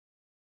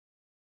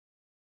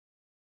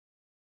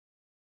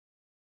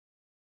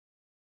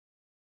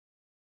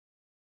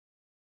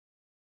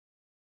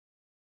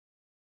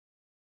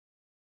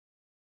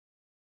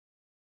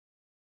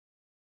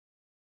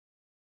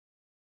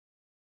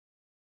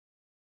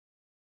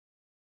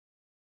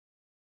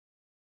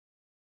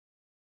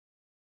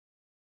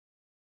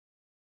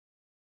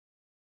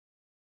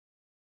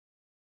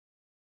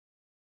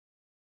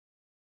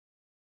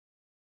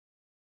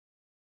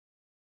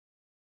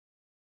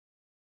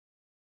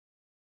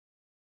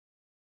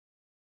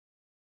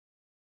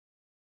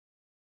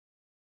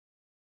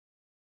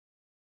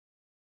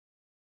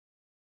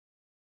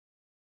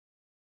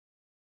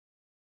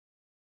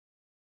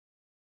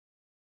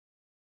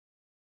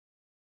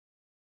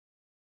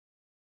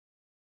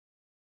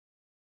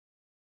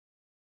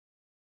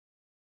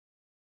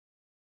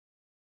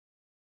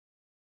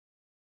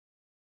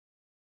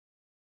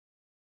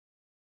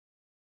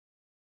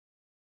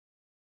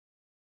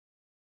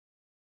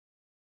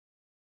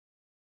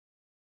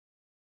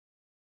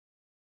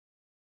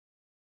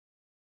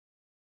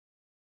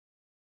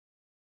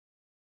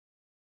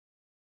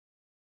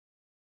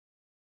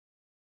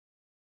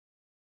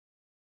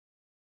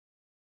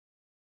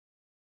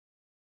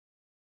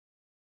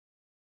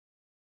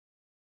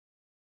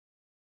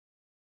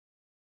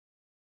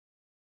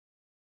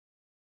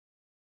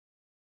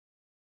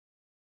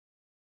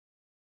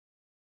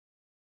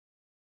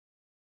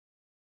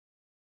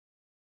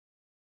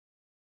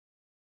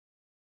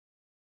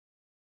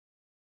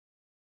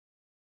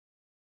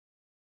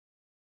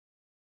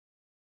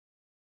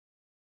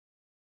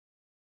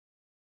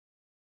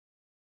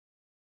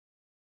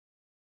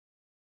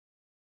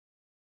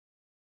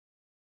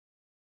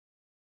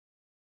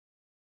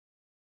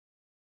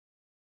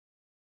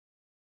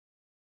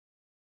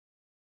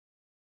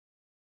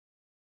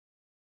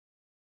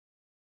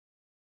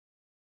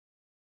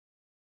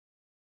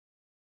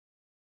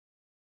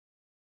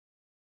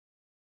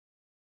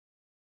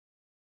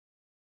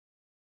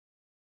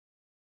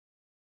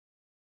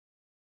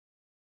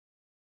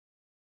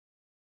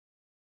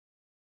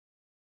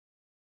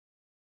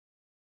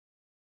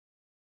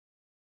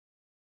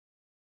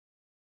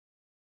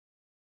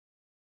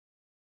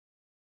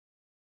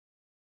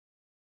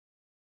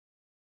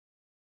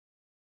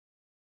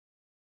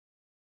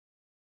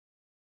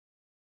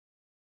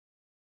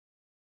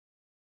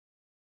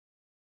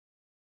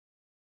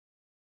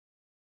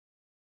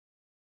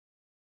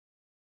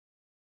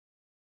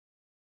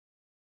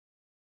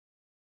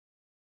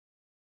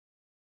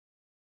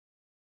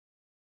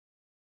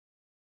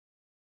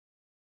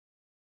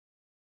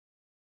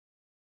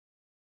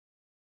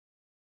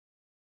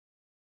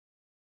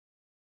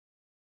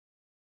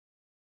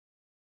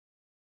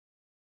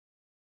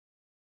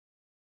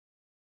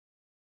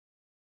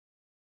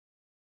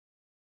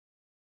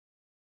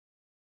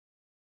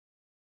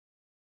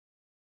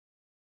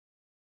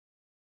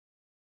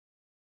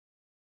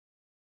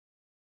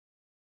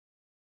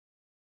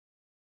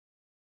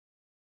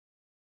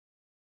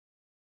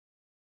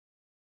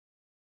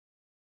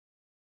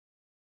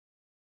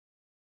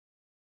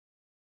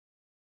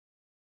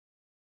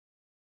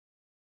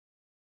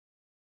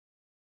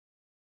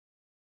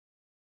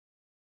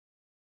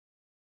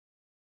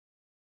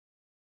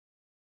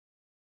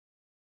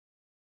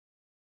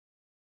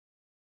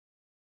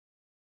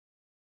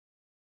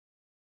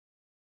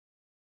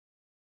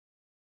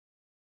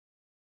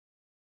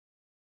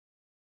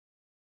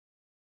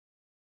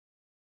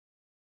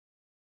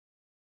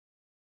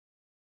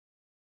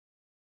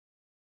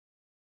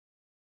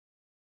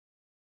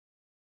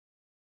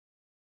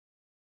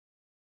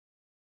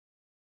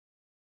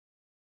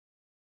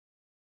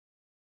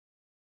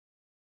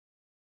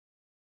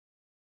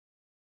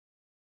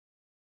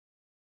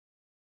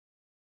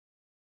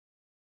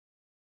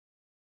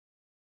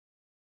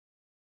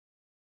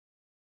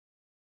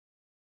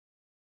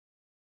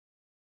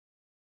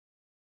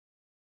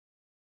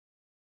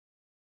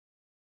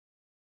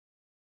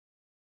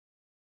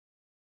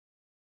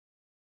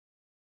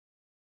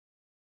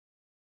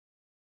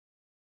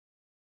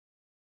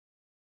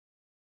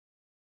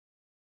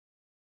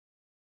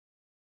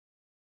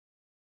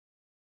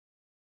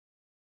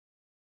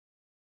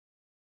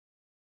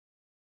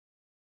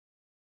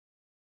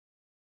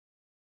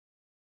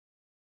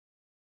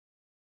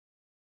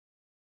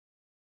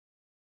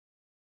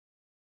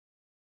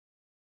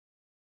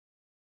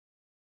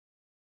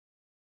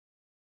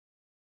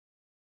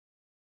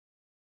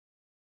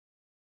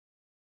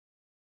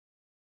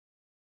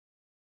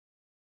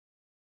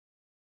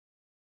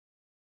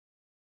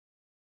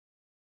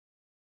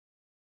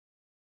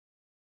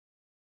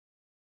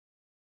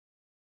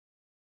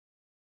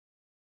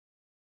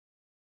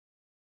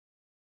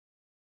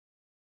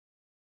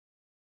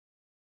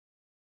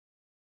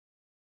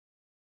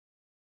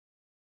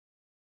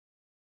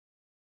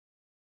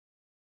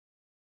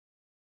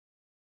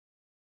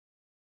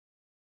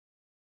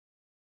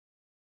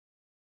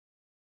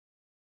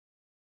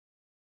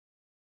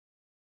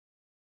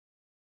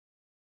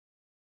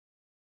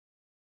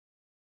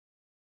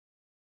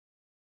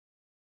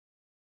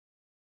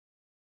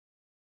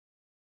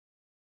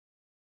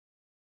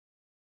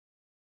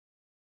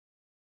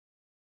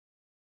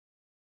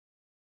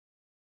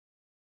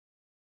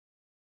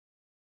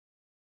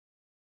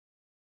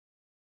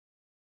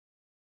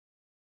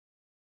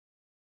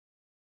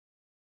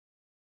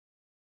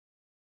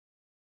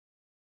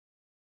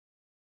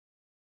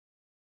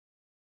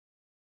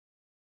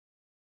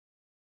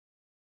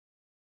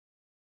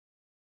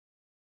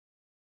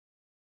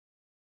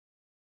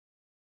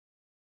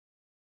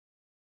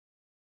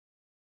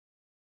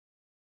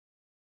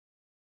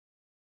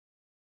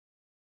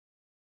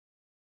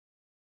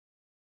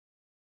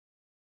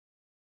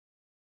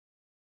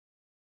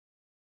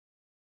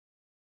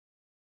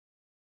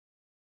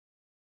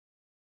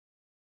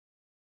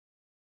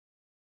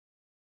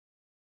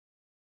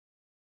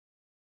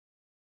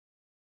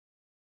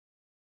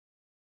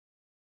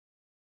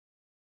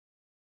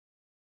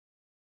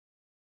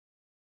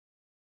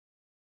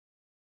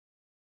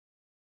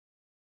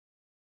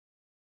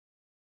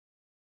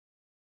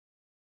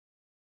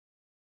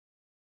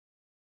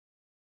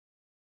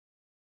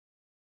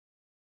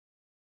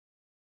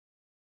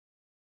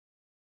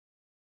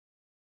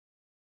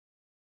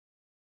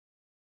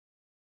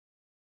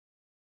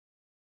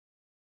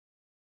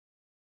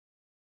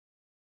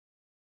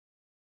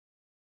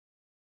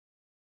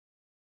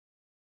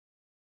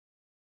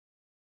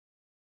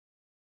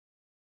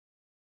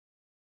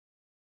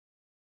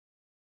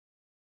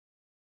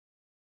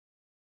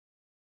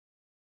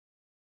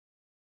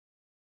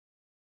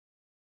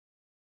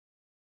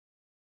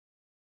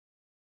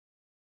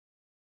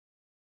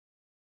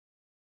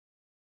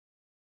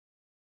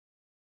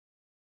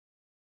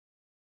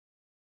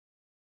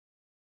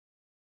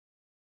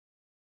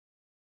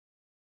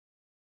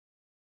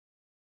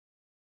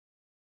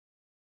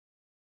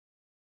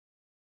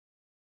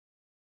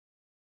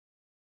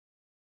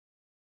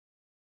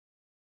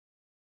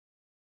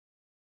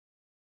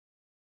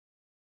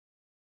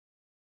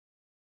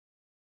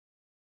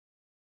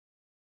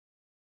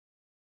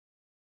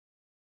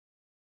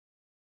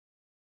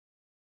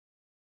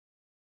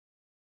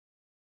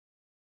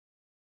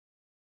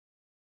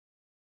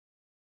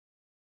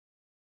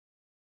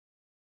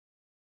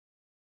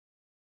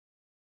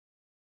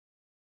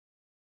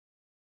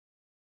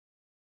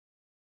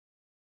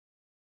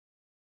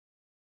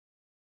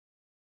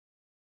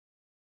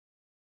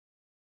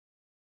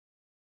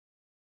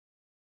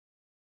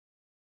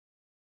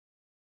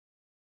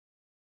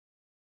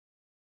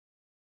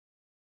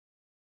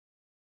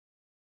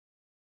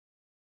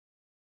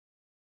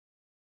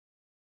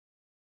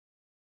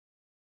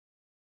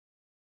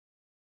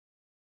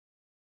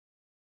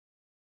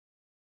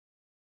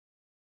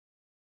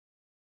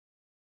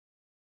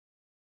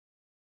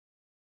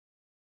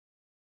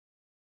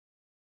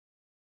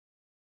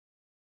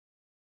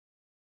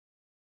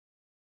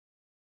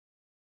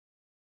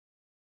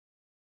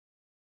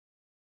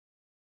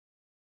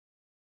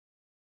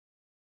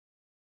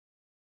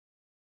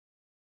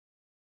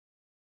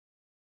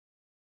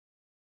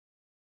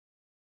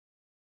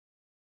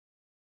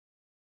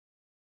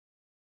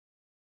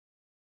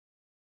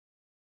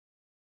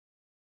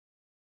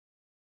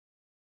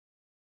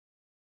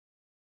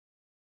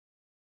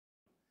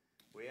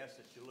ask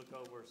that you look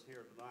over us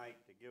here tonight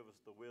to give us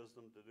the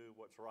wisdom to do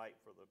what's right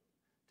for the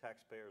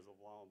taxpayers of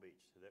Long Beach,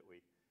 so that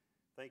we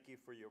thank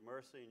you for your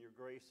mercy and your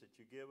grace that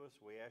you give us.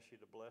 We ask you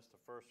to bless the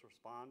first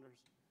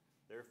responders,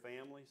 their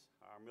families,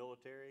 our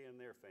military, and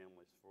their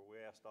families. For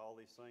we ask all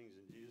these things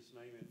in Jesus'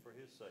 name and for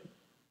his sake.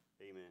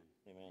 Amen.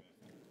 Amen.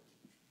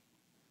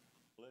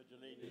 Pledge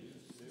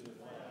allegiance to the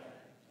flag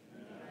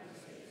of the United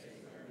States of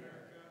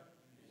America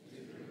and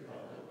to the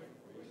republic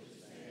for which it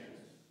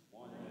stands,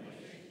 one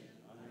nation,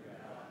 under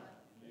God,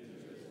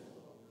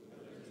 indivisible, with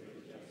liberty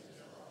and justice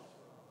for all.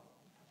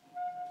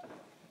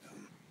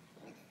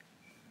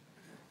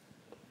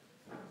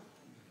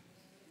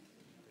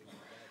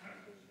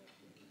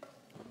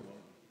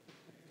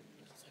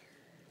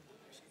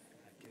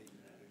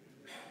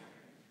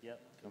 Yep,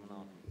 coming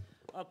on.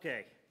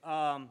 Okay,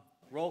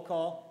 roll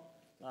call.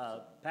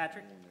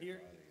 Patrick?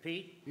 Here.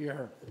 Pete?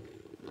 Here.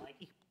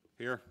 Mikey?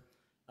 Here.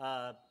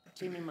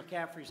 Timmy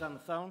McCaffrey's on the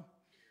phone.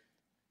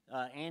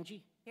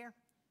 Angie? Here.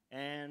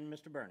 And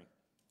Mr. Bernie?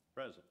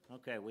 Present.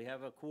 Okay, we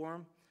have a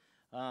quorum.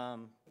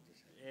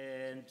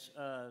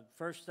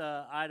 First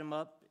item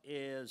up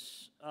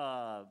is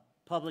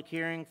public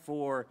hearing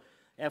for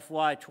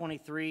FY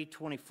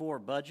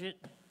 23-24 budget.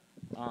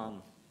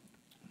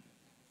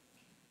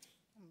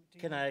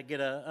 Can I get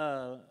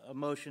a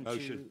motion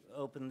to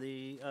open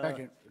the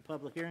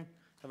public hearing?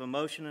 Have a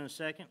motion and a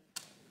second.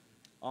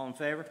 All in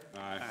favor?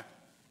 Aye.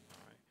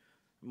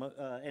 All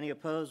right. Any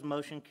opposed?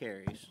 Motion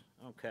carries.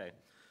 Okay.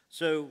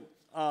 So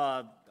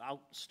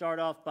I'll start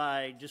off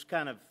by just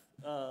kind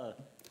of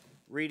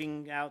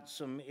reading out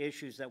some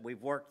issues that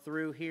we've worked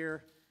through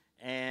here,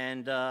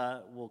 and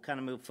we'll kind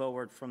of move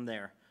forward from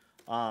there.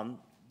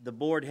 The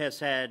board has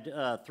had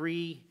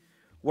 3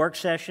 work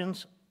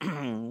sessions.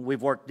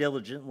 We've worked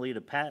diligently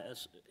to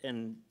pass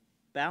and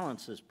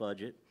balance this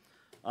budget.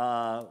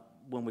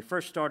 When we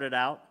first started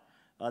out,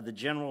 the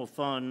general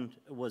fund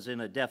was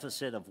in a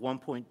deficit of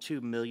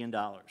 $1.2 million.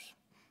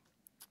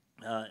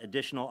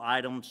 Additional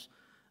items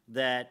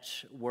that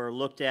were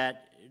looked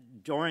at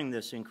during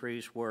this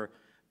increase were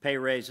pay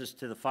raises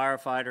to the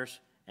firefighters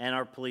and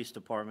our police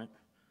department,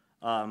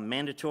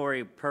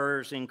 mandatory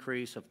PERS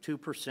increase of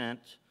 2%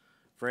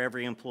 for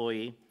every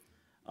employee,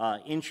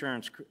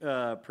 insurance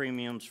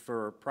premiums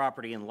for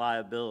property and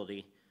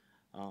liability,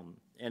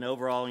 an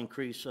overall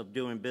increase of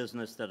doing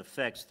business that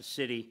affects the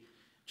city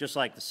just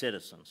like the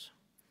citizens.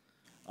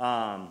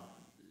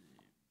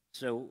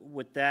 So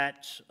with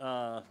that,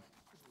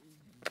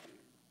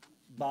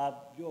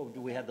 Bob,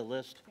 do we have the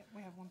list? Yeah,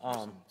 we have one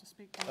person to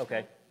speak.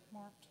 Okay.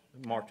 Marked.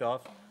 Marked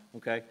off?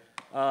 Okay.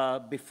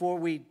 Before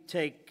we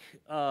take,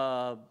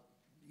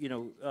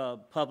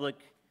 public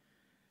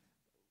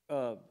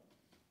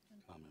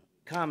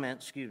comment,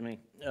 excuse me,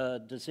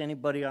 does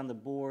anybody on the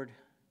board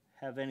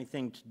have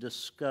anything to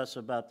discuss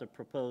about the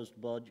proposed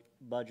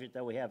budget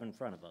that we have in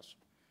front of us?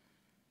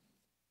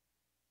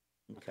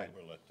 Okay.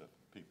 We'll let the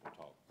people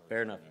talk first.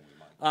 Fair enough.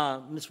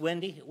 Ms.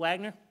 Wendy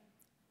Wagner?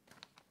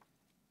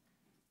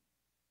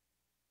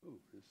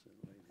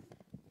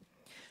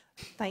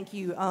 Thank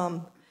you.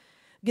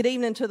 Good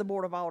evening to the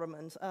Board of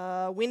Aldermen.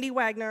 Wendy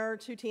Wagner,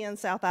 210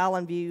 South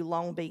Island View,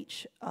 Long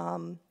Beach.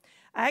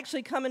 I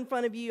actually come in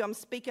front of you. I'm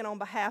speaking on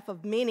behalf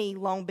of many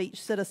Long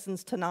Beach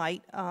citizens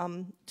tonight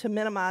to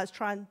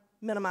try and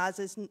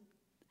minimize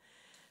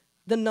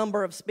the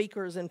number of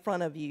speakers in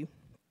front of you.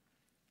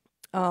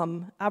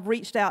 I've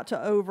reached out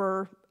to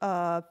over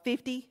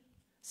 50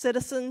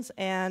 citizens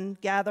and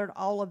gathered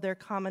all of their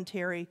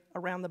commentary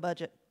around the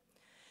budget.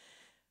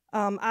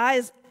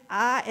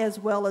 I, as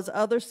well as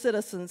other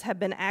citizens, have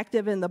been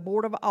active in the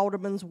Board of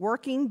Aldermen's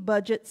working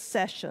budget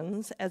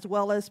sessions, as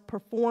well as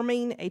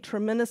performing a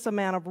tremendous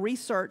amount of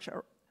research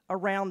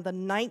around the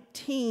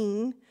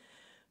 19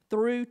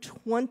 through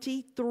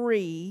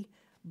 23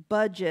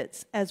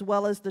 budgets, as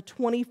well as the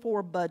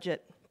 24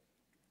 budget.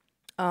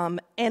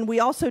 And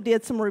we also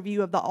did some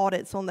review of the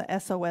audits on the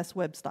SOS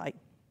website.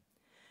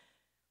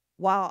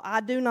 While I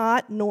do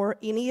not, nor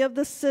any of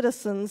the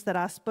citizens that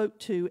I spoke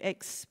to,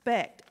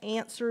 expect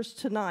answers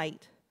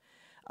tonight,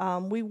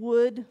 we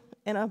would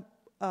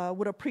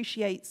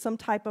appreciate some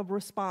type of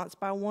response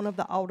by one of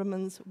the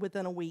aldermen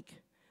within a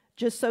week,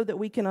 just so that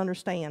we can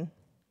understand.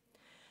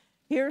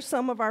 Here are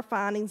some of our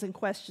findings and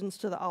questions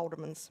to the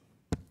aldermen.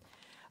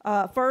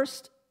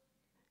 First,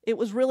 it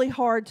was really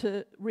hard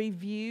to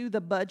review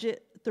the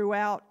budget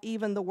throughout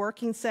even the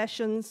working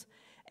sessions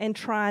and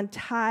try and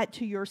tie it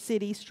to your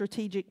city's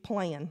strategic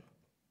plan.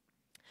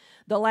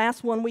 The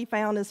last one we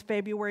found is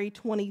February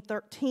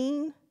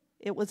 2013.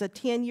 It was a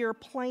 10-year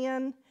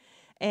plan,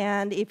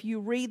 and if you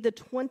read the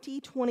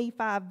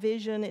 2025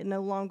 vision, it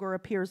no longer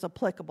appears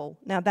applicable.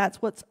 Now, that's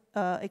what's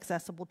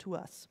accessible to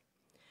us.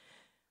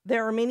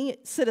 There are many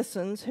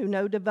citizens who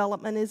know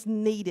development is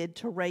needed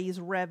to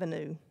raise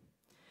revenue.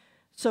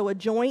 So a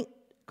joint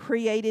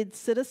created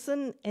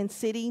citizen and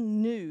city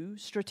new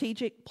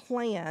strategic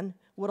plan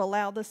would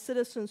allow the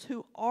citizens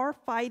who are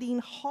fighting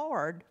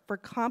hard for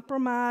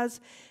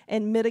compromise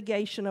and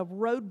mitigation of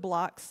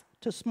roadblocks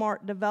to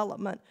smart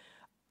development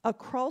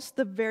across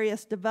the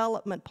various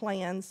development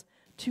plans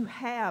to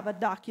have a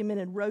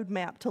documented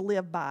roadmap to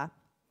live by.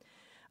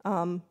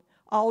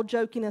 All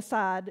joking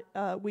aside,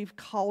 we've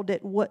called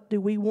it, what do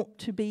we want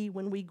to be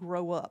when we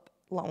grow up,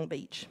 Long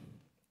Beach?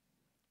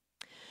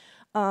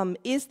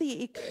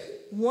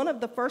 One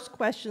of the first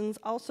questions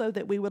also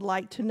that we would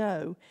like to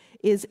know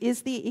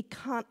is the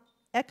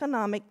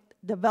Economic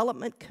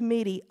Development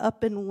Committee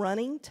up and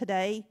running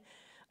today?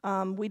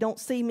 We don't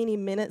see many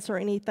minutes or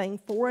anything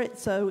for it,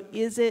 so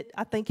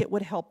I think it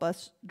would help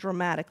us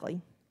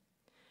dramatically.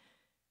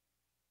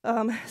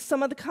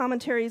 Some of the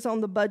commentaries on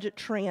the budget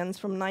trends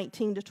from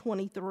 19 to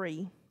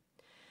 23.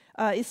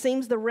 It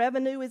seems the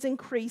revenue is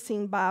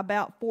increasing by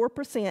about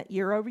 4%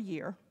 year over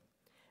year,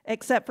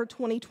 except for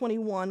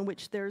 2021,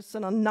 which there's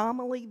an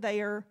anomaly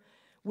there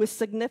with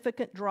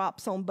significant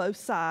drops on both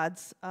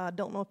sides. I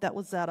don't know if that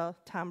was at a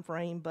time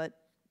frame, but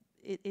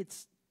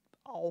it's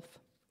off.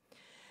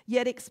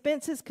 Yet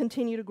expenses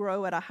continue to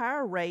grow at a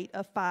higher rate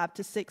of 5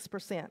 to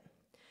 6%.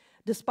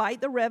 Despite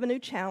the revenue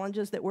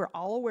challenges that we're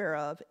all aware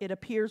of, it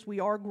appears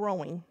we are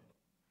growing.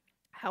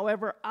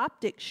 However,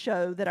 optics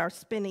show that our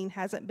spending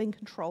hasn't been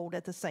controlled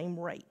at the same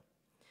rate.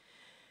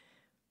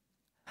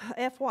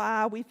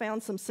 FYI, we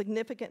found some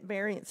significant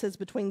variances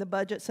between the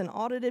budgets and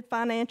audited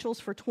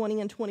financials for 20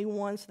 and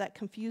 21, so that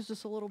confused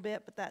us a little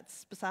bit, but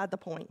that's beside the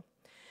point.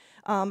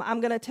 I'm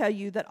going to tell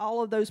you that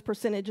all of those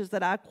percentages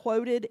that I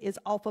quoted is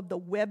off of the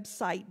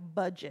website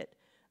budget,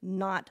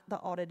 not the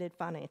audited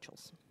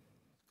financials.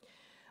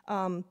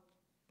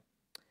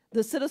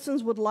 The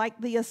citizens would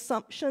like the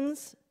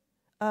assumptions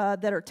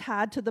that are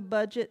tied to the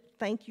budget.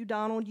 Thank you,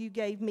 Donald. You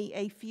gave me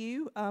a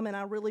few, and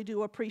I really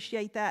do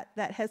appreciate that.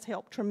 That has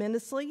helped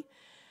tremendously.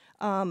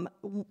 Some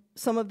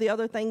of the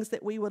other things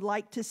that we would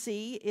like to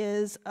see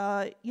is,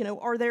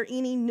 are there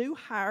any new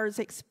hires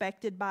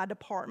expected by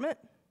department?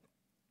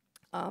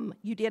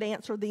 You did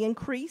answer the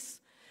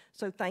increase,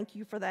 so thank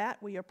you for that.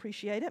 We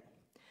appreciate it.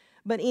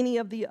 But any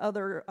of the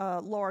other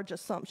large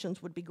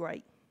assumptions would be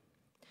great.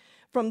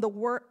 From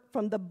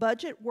the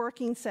budget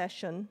working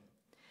session,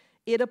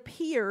 it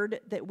appeared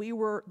that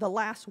the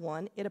last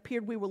one, it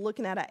appeared we were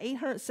looking at an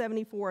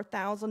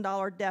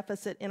 $874,000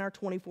 deficit in our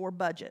 24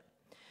 budget.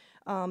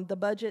 The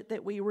budget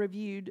that we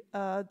reviewed,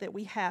 that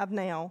we have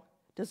now,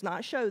 does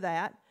not show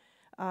that.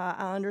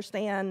 I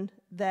understand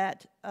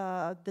that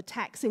the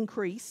tax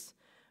increase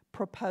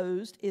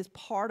proposed is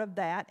part of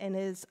that and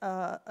is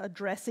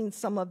addressing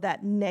some of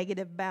that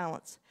negative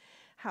balance.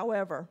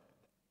 However,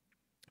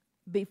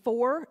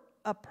 before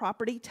a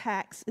property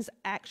tax is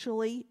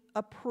actually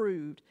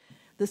approved,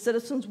 the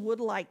citizens would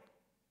like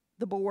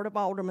the Board of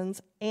Aldermen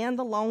and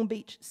the Long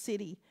Beach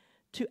City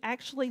to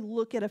actually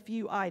look at a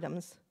few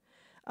items.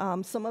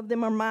 Some of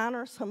them are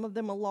minor, some of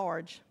them are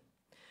large.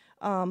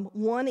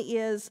 One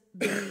is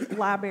the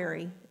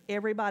library.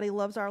 Everybody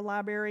loves our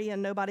library,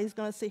 and nobody's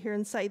going to sit here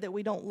and say that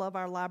we don't love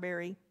our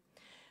library.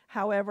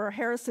 However,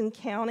 Harrison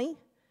County,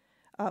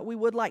 we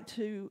would like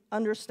to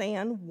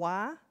understand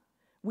why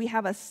we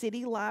have a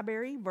city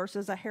library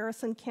versus a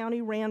Harrison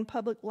County ran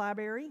public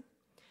library.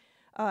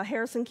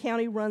 Harrison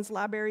County runs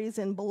libraries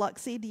in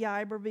Biloxi,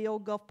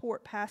 D'Iberville,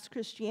 Gulfport, Pass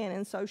Christian,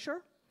 and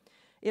Saussure.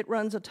 It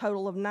runs a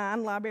total of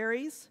 9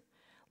 libraries.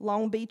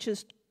 Long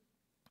Beach's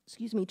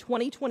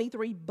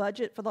 2023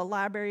 budget for the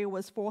library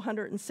was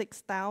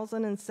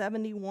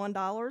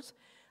 $406,071.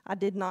 I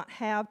did not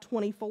have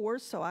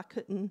 24s, so I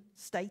couldn't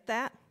state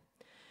that,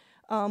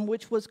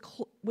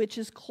 which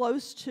is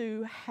close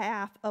to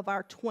half of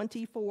our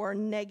 24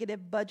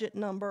 negative budget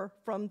number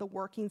from the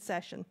working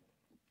session.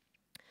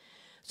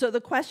 So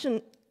the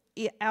question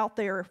out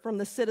there from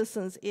the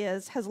citizens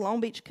is, has Long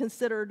Beach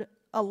considered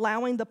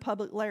allowing the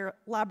public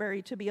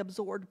library to be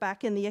absorbed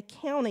back in the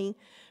county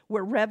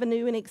where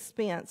revenue and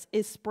expense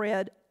is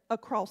spread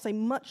across a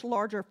much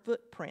larger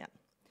footprint?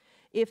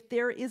 If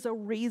there is a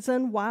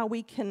reason why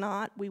we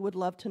cannot, we would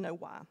love to know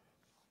why.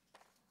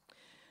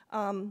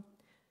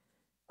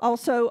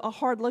 Also, a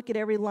hard look at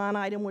every line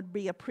item would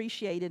be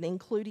appreciated,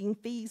 including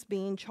fees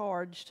being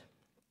charged,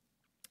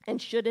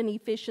 and should an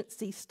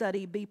efficiency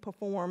study be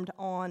performed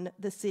on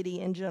the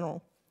city in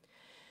general.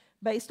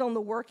 Based on the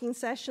working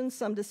session,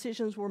 some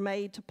decisions were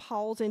made to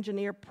pause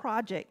engineer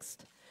projects,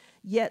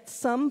 yet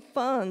some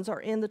funds are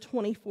in the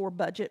 24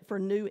 budget for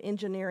new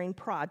engineering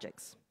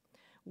projects.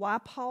 Why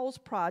pause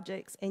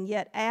projects and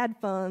yet add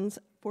funds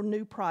for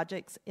new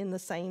projects in the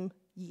same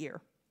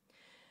year?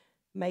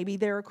 Maybe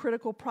there are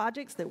critical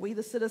projects that we,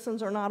 the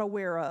citizens, are not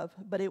aware of,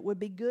 but it would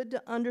be good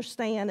to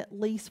understand, at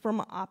least from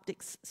an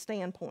optics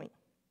standpoint.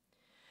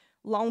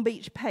 Long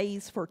Beach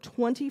pays for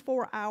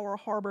 24-hour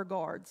harbor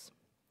guards.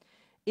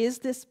 Is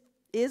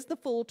the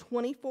full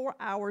 24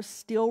 hours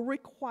still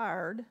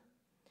required?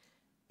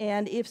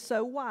 And if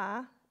so,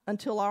 why,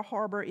 until our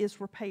harbor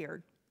is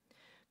repaired?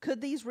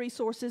 Could these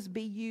resources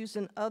be used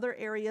in other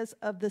areas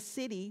of the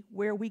city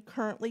where we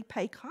currently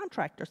pay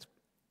contractors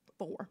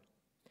for?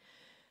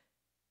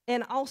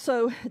 And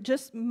also,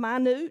 just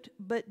minute,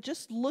 but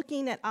just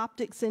looking at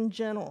optics in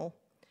general,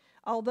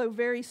 although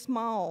very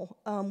small,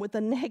 with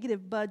a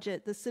negative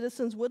budget, the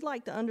citizens would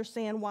like to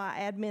understand why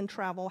admin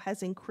travel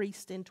has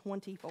increased in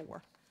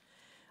 24.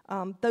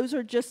 Those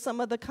are just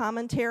some of the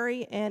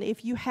commentary, and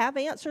if you have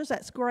answers,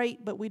 that's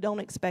great, but we don't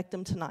expect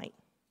them tonight.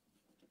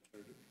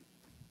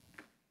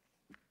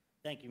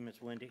 Thank you,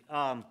 Ms. Wendy.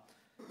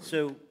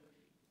 So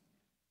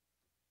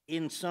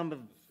in some of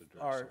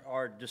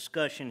our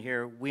discussion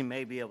here, we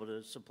may be able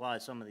to supply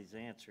some of these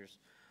answers.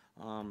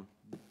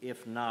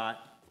 If not,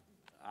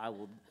 I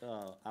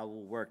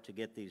will work to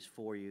get these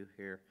for you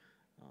here.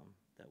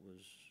 That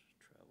was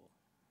travel.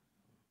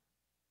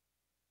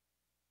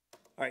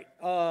 All right,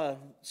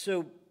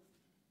 so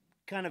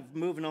kind of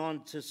moving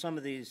on to some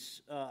of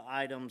these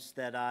items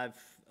that I've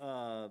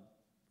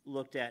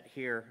looked at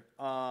here.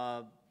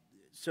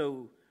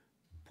 So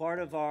part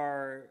of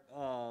our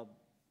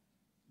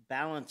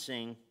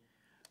balancing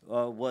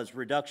was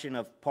reduction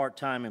of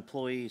part-time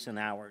employees and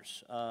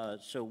hours.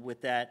 So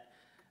with that,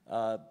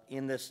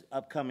 in this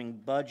upcoming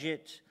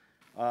budget,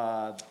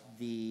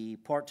 the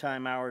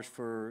part-time hours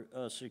for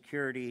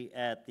security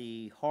at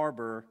the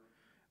harbor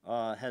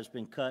has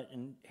been cut.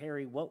 And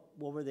Harry, what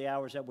were the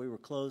hours that we were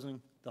closing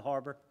the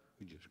harbor?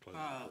 We just closed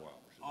 4 hours.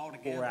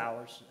 Altogether. 4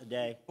 hours a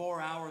day?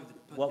 4 hours.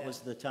 What was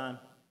the time?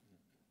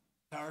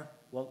 Sir?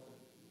 Well,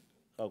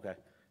 okay.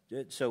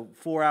 So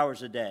 4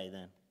 hours a day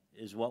then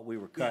is what we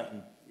were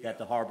cutting, that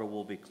the harbor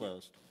will be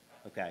closed.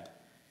 Okay.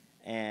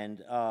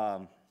 And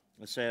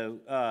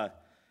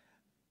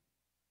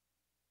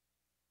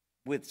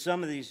with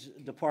some of these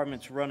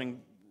departments running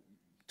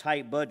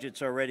tight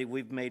budgets already,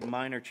 we've made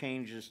minor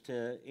changes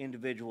to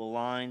individual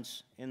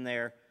lines in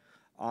there.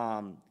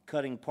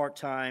 Cutting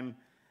part-time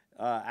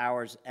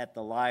hours at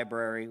the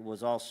library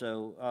was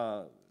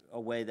also a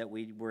way that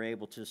we were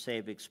able to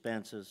save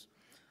expenses.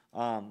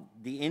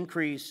 The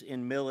increase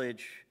in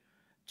millage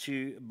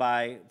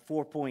by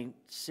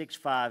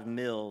 4.65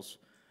 mills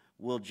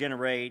will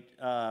generate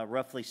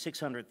roughly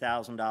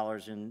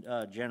 $600,000 in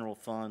general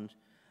fund,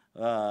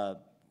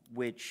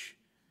 which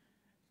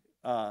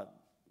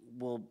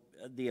will,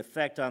 the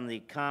effect on the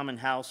common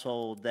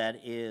household, that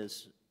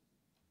is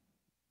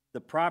the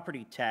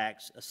property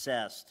tax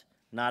assessed,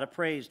 not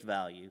appraised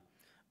value,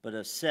 but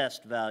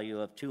assessed value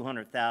of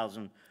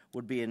 $200,000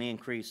 would be an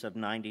increase of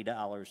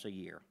 $90 a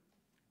year.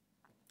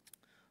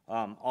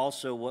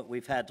 Also, what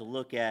we've had to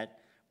look at,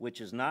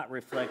 which is not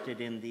reflected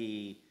in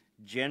the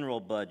general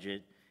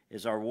budget,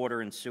 is our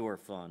water and sewer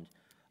fund.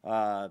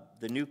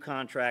 The new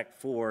contract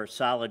for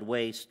solid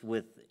waste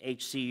with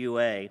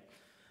HCUA,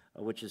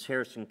 which is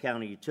Harrison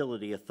County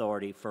Utility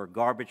Authority, for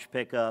garbage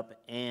pickup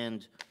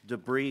and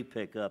debris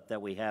pickup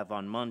that we have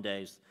on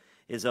Mondays,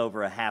 is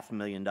over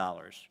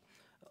 $500,000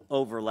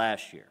 over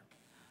last year.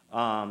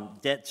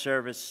 Debt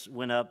service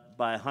went up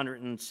by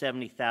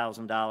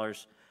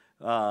 $170,000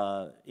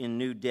 in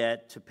new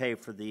debt to pay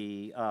for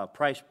the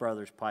Price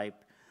Brothers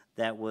pipe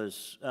that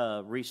was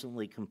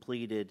recently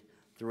completed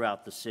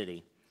throughout the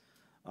city.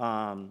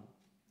 Let's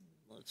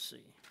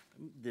see.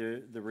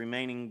 The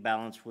remaining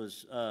balance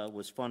was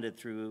funded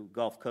through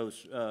Gulf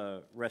Coast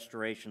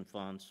restoration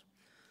funds.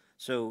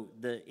 So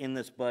in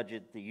this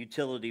budget, the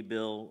utility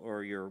bill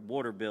or your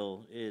water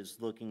bill is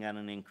looking at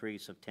an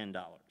increase of $10.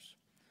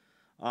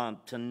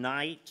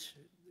 Tonight,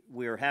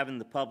 we're having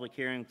the public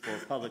hearing for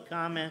public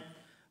comment,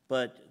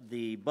 but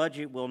the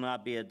budget will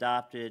not be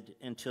adopted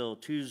until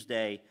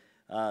Tuesday,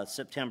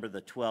 September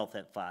the 12th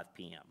at 5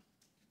 p.m.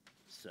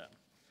 So,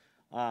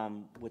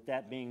 with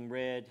that being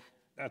read,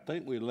 I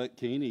think we let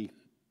Keeney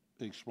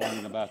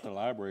explain about the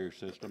library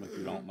system, if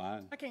you don't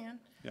mind. I can.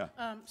 Yeah.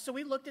 So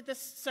we looked at this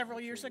several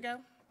years ago.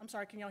 I'm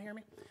sorry, can y'all hear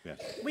me? Yes.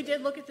 We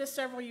did look at this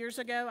several years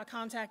ago. I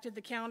contacted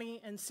the county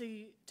and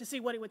to see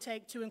what it would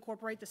take to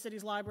incorporate the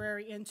city's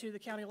library into the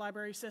county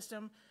library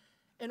system.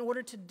 In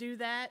order to do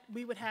that,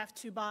 we would have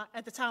to buy,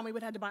 at the time, we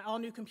would have to buy all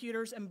new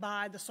computers and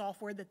buy the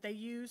software that they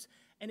use.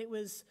 And it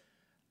was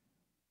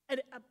an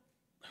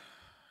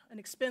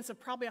expense of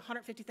probably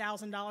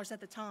 $150,000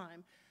 at the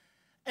time.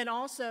 And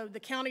also,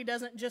 the county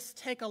doesn't just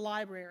take a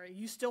library.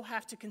 You still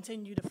have to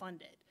continue to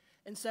fund it.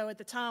 And so at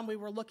the time, we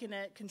were looking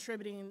at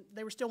contributing,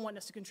 they were still wanting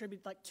us to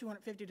contribute like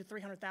 $250,000 to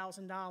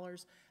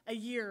 $300,000 a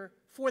year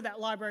for that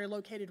library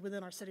located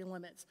within our city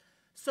limits.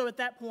 So at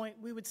that point,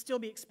 we would still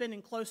be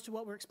expending close to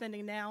what we're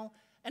expending now,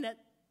 and it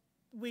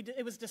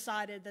was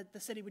decided that the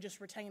city would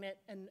just retain it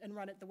and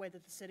run it the way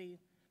that the city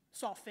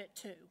saw fit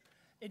to.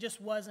 It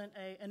just wasn't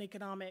an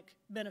economic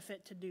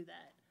benefit to do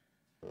that.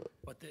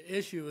 But the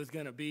issue is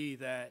going to be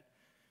that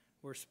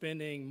we're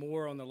spending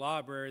more on the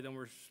library than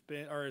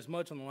or as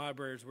much on the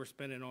library as we're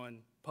spending on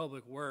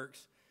public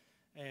works,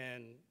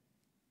 and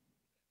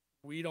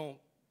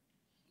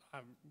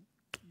I've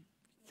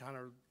kind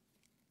of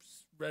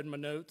read my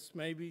notes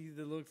maybe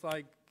that looks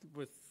like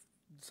with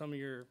some of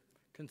your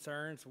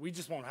concerns. We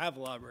just won't have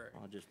a library.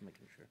 I'll just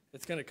making sure.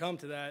 It's going to come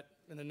to that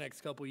in the next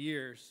couple of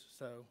years.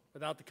 So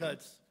without the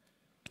cuts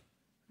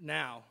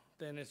now,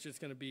 then it's just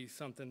going to be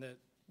something that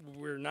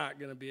we're not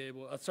going to be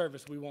able, a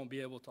service we won't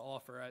be able to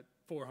offer at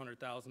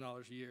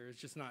 $400,000 a year.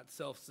 It's just not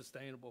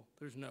self-sustainable.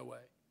 There's no way.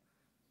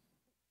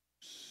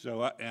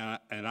 So,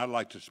 and I'd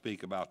like to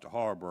speak about the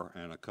harbor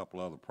and a couple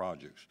other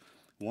projects.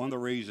 One of the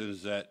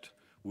reasons that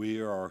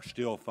we are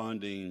still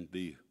funding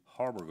the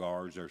harbor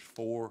guards. There's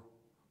 4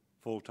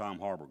 full-time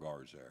harbor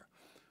guards there.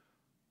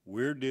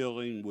 We're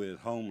dealing with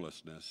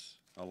homelessness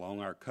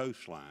along our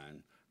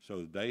coastline,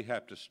 so they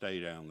have to stay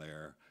down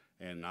there,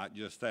 and not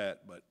just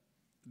that, but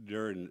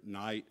during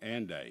night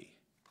and day.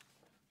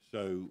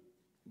 So,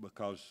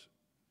 because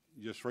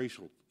just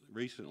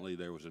recently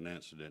there was an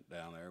incident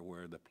down there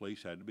where the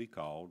police had to be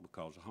called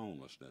because of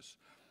homelessness.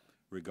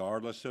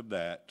 Regardless of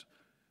that,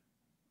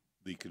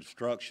 the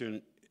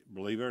construction,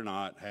 believe it or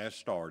not, has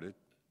started,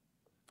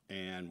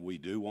 and we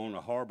do want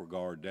a harbor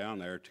guard down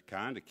there to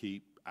kind of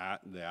keep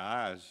the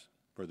eyes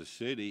for the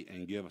city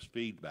and give us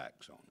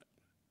feedbacks on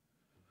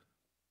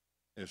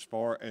it. As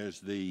far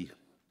as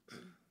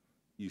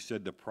you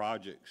said the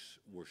projects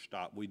were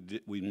stopped.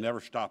 We never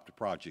stopped the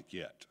project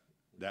yet.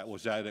 That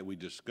was that we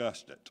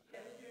discussed it.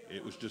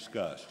 It was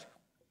discussed.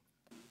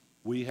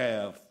 We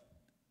have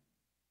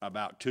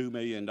about $2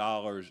 million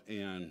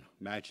in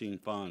matching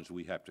funds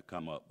we have to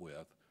come up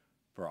with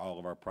for all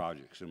of our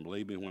projects. And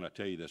believe me when I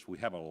tell you this, we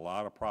have a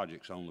lot of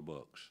projects on the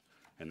books,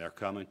 and they're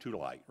coming to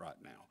light right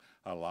now.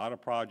 A lot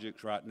of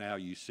projects right now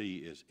you see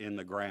is in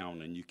the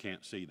ground, and you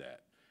can't see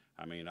that.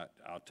 I mean,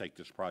 I'll take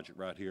this project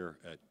right here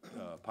at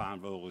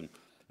Pineville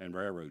and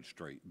Railroad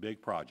Street,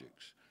 big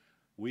projects.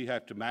 We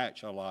have to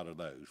match a lot of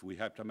those. We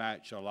have to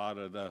match a lot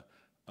of the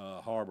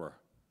harbor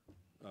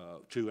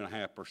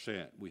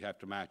 2.5%. We have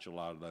to match a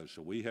lot of those.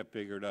 So we have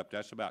figured up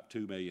that's about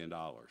 $2 million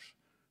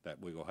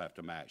that we will have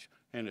to match.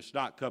 And it's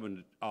not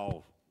coming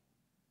all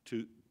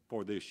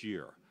for this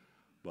year,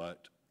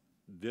 but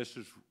this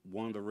is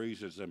one of the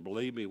reasons, and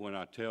believe me when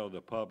I tell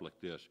the public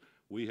this,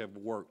 we have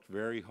worked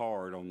very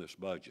hard on this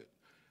budget.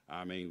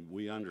 I mean,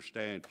 we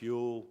understand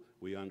fuel,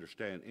 we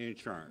understand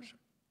insurance.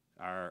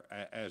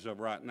 As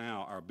of right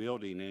now, our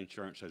building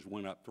insurance has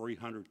went up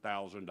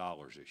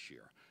 $300,000 this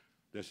year.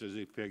 This is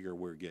a figure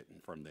we're getting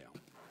from them.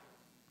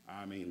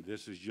 I mean,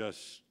 this is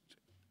just,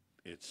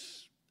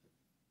 it's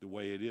the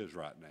way it is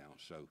right now.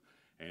 So,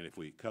 and if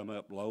we come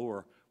up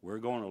lower, we're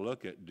going to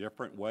look at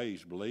different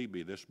ways. Believe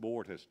me, this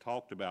board has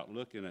talked about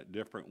looking at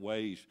different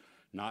ways,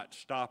 not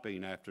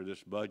stopping after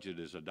this budget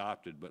is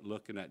adopted, but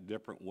looking at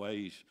different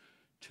ways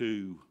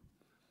to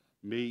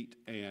meet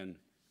and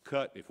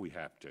cut if we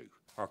have to,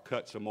 or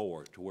cut some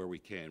more to where we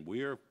can.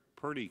 We're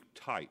pretty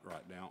tight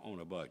right now on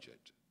a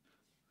budget.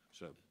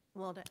 So.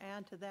 Well, to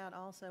add to that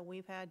also,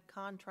 we've had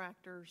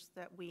contractors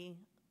that we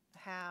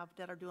have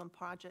that are doing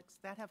projects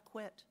that have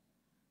quit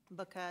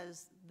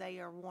because they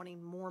are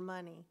wanting more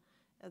money.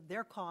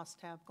 Their costs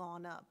have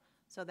gone up.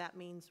 So that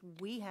means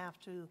we have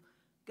to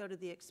go to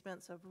the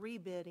expense of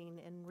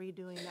rebidding and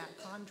redoing that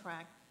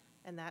contract,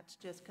 and that's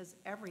just because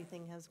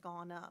everything has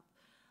gone up.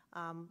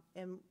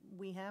 And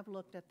we have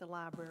looked at the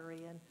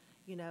library and,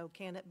 you know,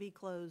 can it be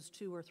closed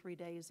 2 or 3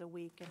 days a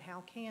week, and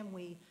how can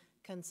we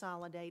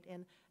consolidate?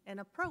 And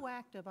a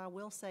proactive, I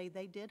will say,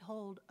 they did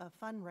hold a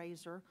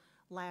fundraiser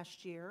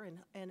last year,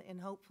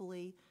 and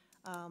hopefully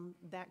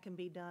that can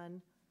be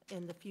done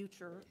in the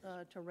future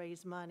to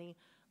raise money.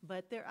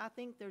 But I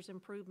think there's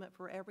improvement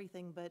for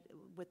everything, but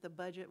with the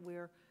budget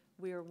we're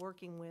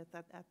working with,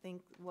 I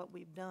think what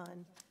we've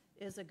done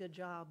is a good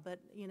job. But,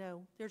 you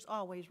know, there's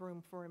always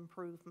room for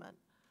improvement.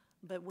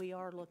 But we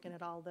are looking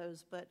at all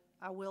those. But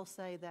I will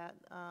say that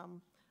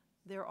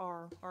there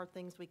are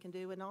things we can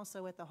do. And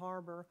also at the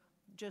harbor,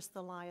 just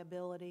the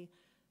liability.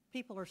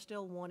 People are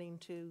still wanting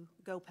to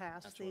go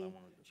past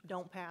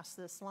don't pass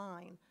this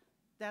line.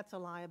 That's a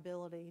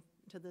liability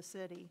to the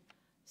city.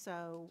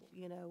 So,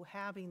 you know,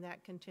 having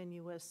that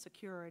continuous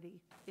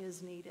security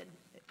is needed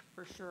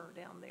for sure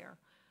down there.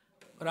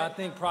 But I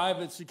think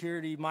private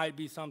security might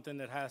be something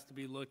that has to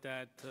be looked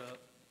at to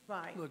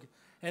Right. look.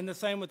 And the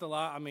same with the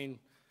law. I mean,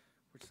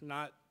 it's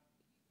not.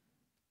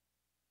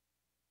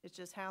 It's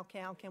just how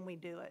can we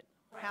do it?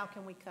 Right. How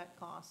can we cut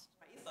costs?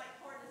 It's like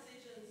hard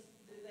decisions,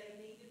 do they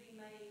need to be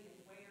made and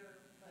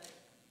where, but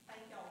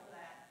thank y'all for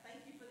that.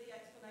 Thank you for the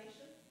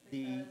explanation,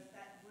 because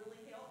that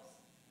really helps.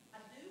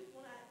 I do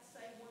want to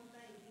say one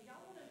thing. Do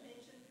y'all want to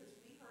mention, because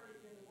we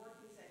heard it in the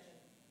working session,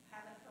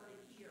 haven't heard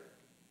it here,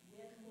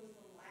 when was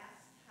the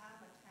last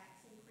time a tax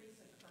increase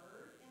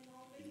occurred in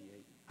Long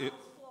Beach? I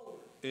was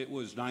floored. It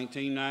was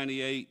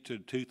 1998 to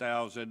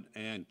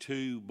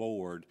 2002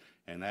 board,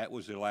 and that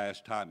was the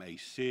last time a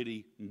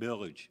city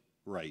millage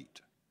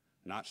rate,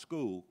 not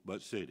school,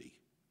 but city.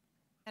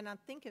 And I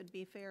think it'd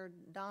be fair,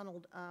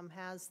 Donald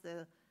has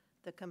the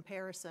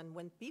comparison.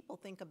 When people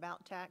think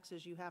about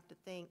taxes, you have to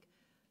think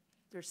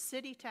there's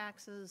city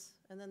taxes,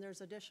 and then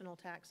there's additional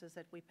taxes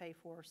that we pay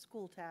for,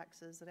 school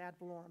taxes and ad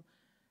valorem.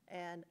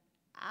 And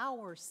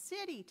our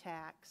city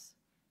tax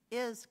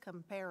is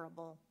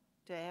comparable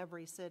to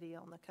every city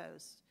on the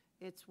coast.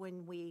 It's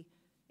when we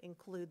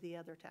include the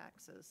other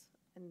taxes.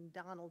 And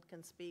Donald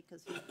can speak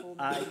because he pulled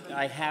me.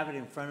 I have it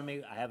in front of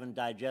me. I haven't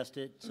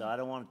digested it, so I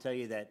don't want to tell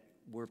you that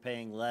we're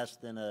paying less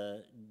than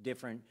a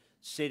different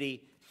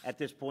city at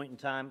this point in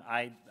time.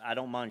 I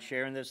don't mind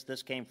sharing this.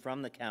 This came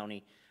from the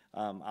county.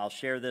 I'll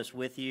share this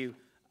with you.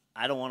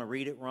 I don't want to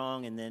read it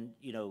wrong and then,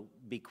 you know,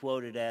 be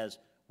quoted as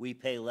we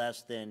pay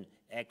less than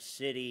X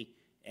city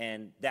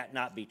and that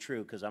not be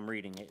true because I'm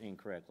reading it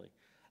incorrectly.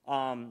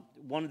 One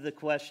of the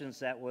questions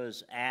that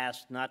was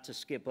asked, not to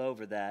skip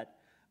over that,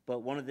 but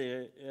one of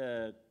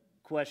the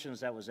questions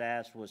that was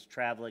asked was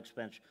travel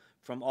expense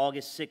from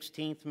August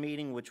 16th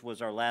meeting, which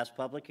was our last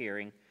public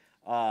hearing.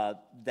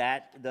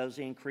 Those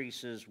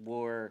increases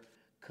were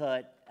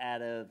cut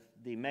out of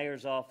the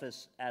mayor's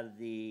office, out of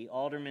the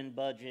alderman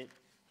budget,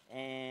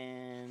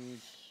 and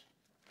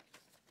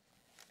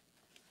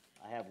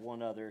I have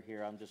one other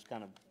here.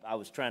 I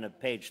was trying to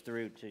page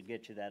through to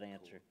get you that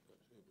answer.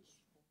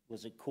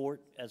 Was it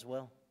court as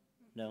well?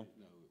 No?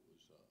 No, it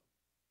was,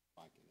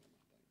 Mike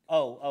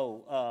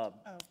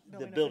and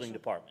The building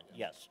department,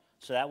 yes.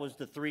 So that was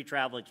the 3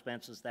 travel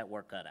expenses that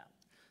were cut out.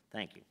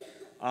 Thank you.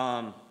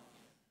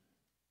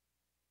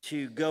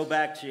 To go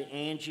back to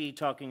Angie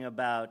talking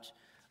about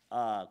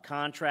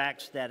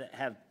contracts that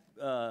have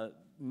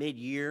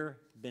mid-year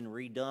been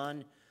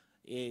redone,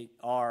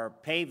 our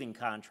paving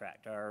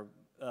contract,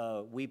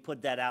 we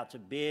put that out to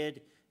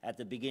bid at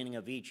the beginning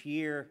of each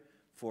year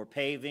for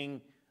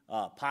paving,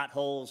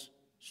 potholes,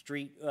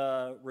 street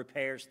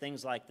repairs,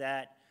 things like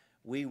that.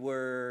 We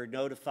were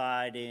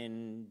notified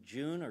in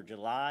June or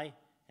July,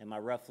 am I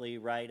roughly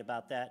right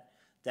about that,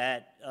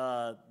 that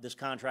this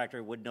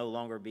contractor would no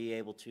longer be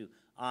able to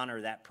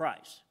honor that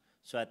price.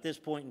 So at this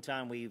point in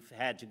time, we've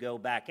had to go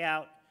back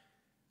out,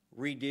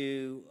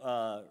 redo,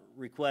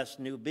 request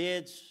new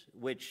bids,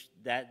 which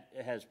that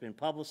has been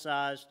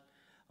publicized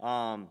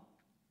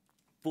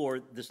for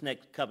this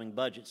next coming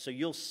budget. So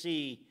you'll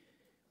see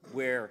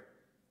where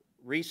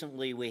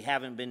recently we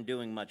haven't been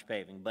doing much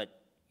paving,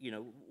 but you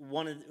know,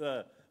 one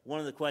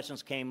of the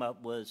questions came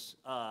up was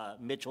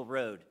Mitchell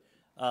Road,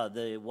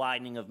 the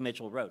widening of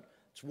Mitchell Road.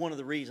 It's one of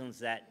the reasons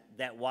that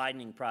that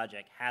widening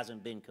project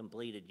hasn't been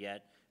completed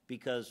yet,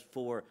 because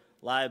for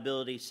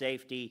liability,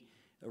 safety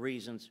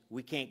reasons,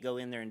 we can't go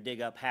in there and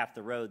dig up half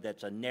the road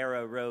that's a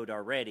narrow road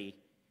already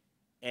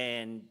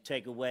and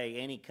take away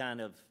any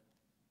kind of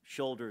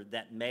shoulder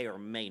that may or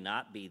may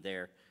not be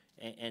there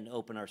and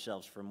open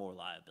ourselves for more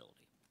liability.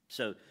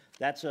 So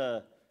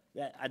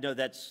I know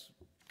that's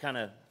kind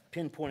of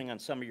pinpointing on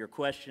some of your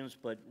questions,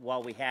 but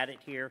while we had it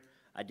here,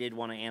 I did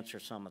want to answer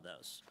some of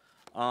those.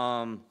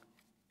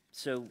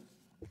 So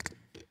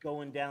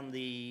going down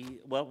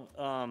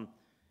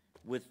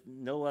with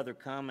no other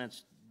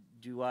comments,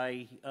 do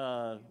I,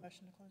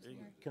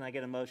 can I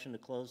get a motion to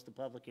close the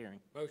public hearing?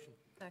 Motion.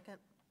 Second.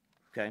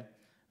 Okay.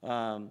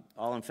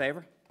 All in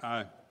favor?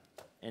 Aye.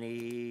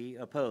 Any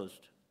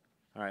opposed?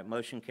 All right,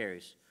 motion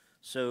carries.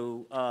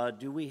 So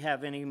do we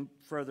have any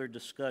further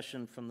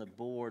discussion from the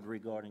board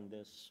regarding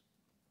this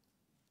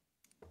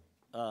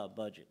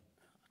budget?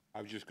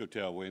 I was just going to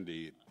tell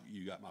Wendy,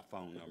 you got my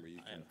phone number.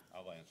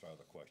 I'll answer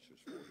other questions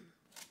for you.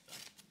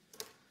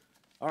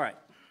 All right.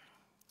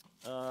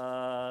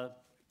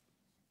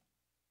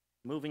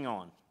 Moving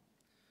on.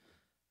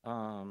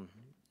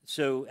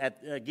 So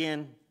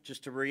again,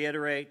 just to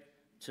reiterate,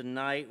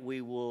 tonight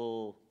we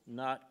will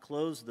not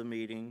close the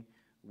meeting.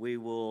 We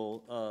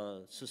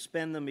will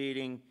suspend the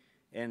meeting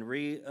and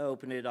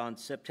reopen it on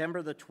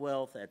September the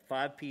 12th at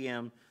 5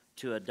 p.m.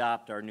 to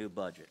adopt our new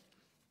budget.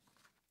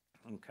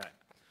 Okay.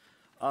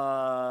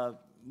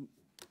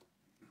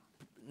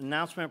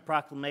 Announcement,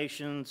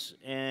 proclamations,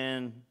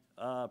 and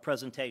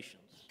presentations.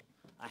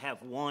 I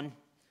have one.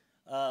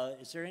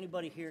 Is there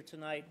anybody here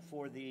tonight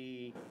for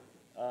the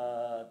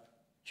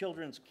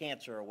children's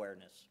cancer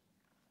awareness?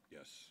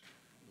 Yes.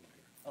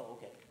 Oh,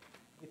 okay.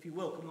 If you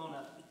will, come on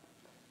up.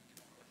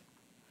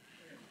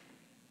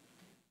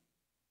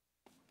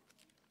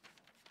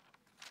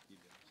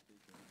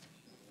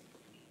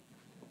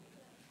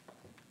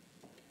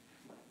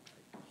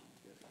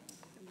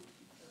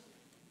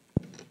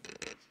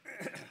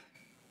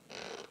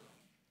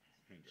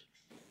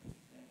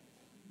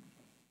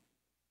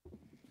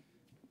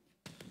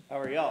 How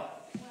are y'all?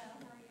 Well,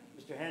 how are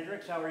you? Mr.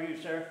 Hendricks, how are you,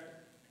 sir?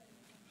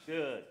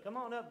 Good. Come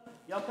on up.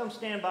 Y'all come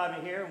stand by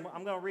me here.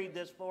 I'm going to read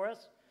this for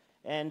us.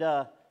 And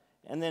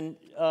then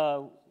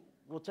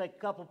we'll take a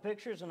couple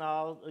pictures, and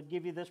I'll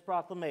give you this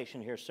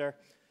proclamation here, sir.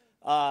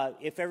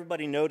 If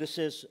everybody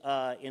notices,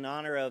 in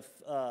honor of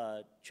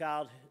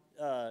child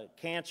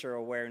cancer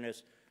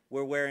awareness,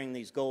 we're wearing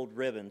these gold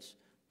ribbons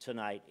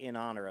tonight in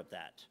honor of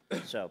that.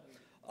 So,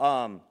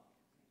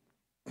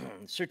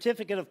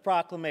 certificate of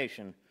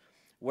proclamation.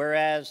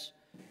 Whereas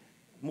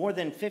more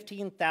than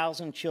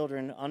 15,000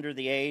 children under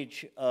the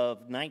age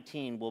of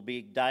 19 will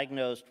be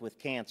diagnosed with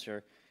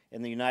cancer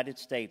in the United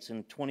States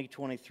in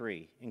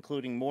 2023,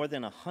 including more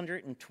than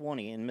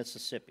 120 in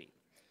Mississippi.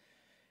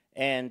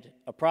 And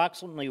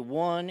approximately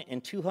 1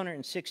 in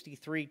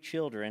 263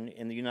 children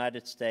in the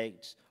United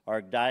States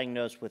are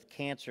diagnosed with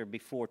cancer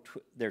before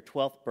their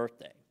 12th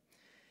birthday.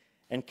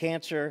 And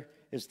cancer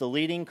is the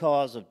leading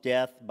cause of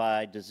death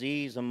by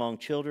disease among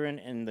children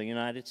in the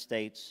United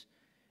States.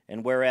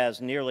 And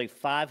whereas nearly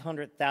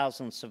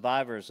 500,000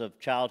 survivors of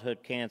childhood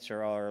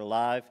cancer are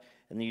alive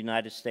in the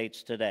United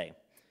States today.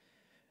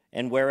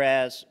 And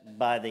whereas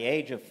by the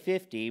age of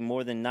 50,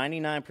 more than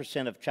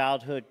 99% of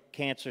childhood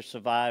cancer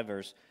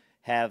survivors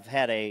have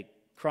had a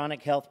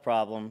chronic health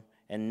problem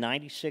and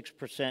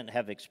 96%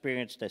 have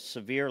experienced a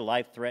severe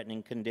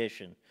life-threatening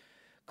condition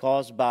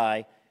caused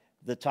by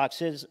the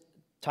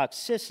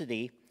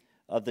toxicity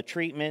of the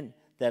treatment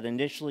that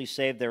initially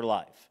saved their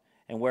life.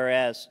 And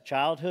whereas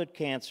childhood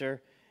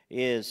cancer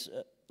is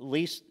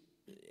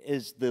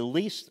the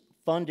least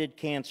funded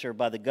cancer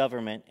by the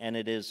government, and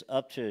it is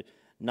up to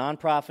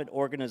nonprofit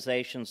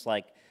organizations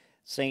like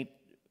St.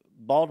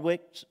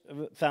 Baldwick's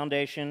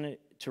Foundation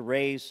to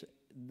raise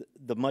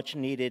the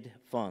much-needed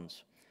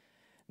funds.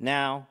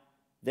 Now,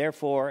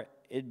 therefore,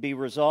 it be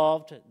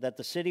resolved that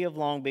the City of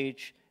Long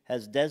Beach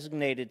has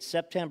designated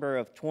September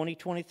of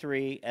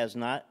 2023 as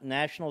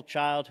National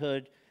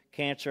Childhood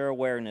Cancer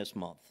Awareness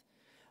Month.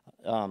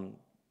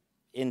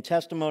 In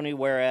testimony,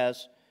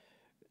 whereas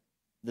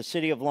the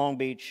City of Long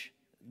Beach,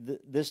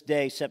 this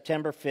day,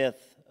 September 5th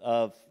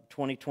of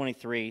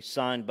 2023,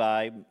 signed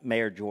by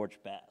Mayor George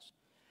Bass.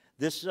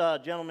 This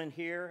gentleman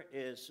here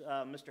is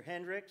Mr.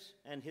 Hendricks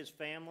and his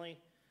family.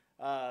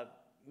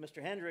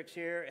 Mr. Hendricks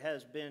here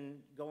has been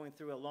going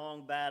through a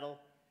long battle,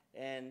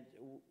 and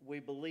we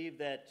believe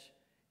that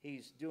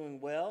he's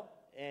doing well,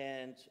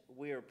 and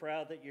we are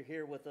proud that you're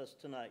here with us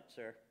tonight,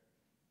 sir.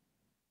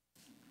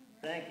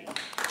 Thank you.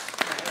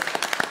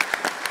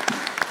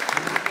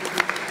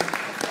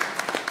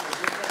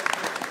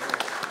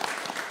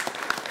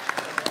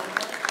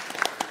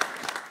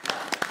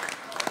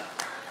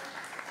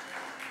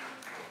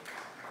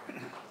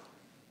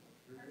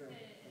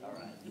 All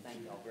right,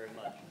 thank you all very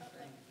much.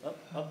 Up.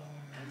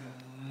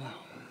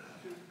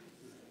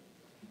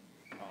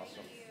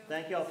 Awesome.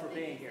 Thank you all for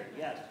being here.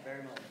 Yes,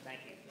 very much.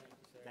 Thank you.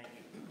 Thank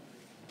you.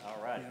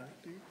 All right.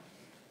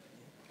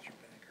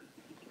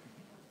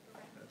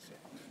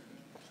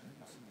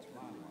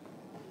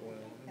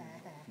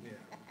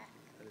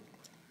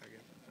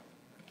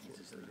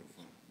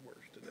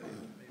 Worse today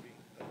than maybe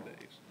other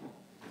days.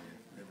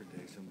 Every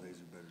day, some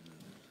days are better than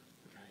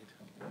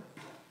others.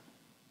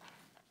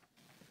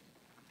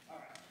 All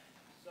right.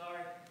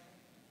 Sorry.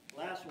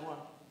 Last one.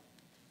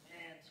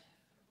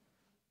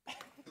 And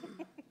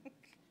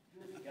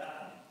good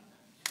God.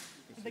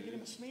 Did they get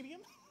him a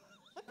medium?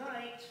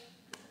 Tonight,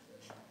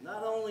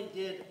 not only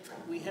did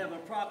we have a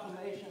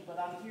proclamation, but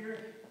I'm here.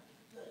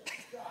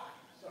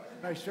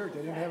 Nice shirt,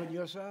 they didn't have it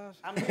your size?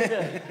 I'm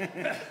here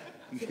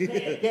to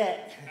pay a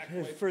debt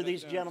for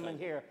these gentlemen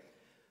here.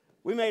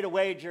 We made a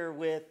wager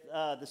with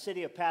the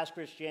city of Pass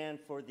Christian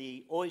for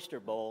the Oyster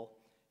Bowl,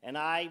 and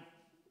I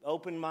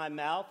opened my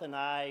mouth and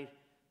I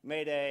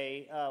made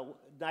a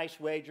nice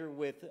wager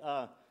with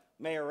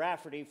Mayor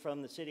Rafferty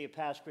from the city of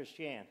Pass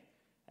Christian.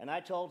 And I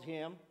told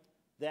him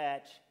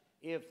that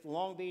if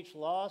Long Beach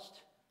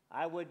lost,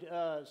 I would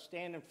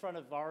stand in front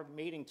of our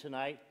meeting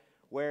tonight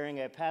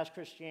wearing a Pass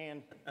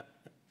Christian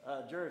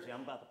jersey.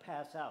 I'm about to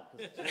pass out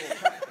because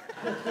it's a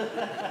little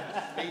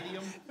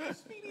Medium?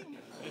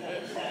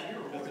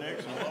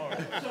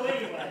 So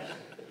anyway,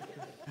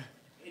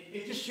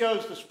 it just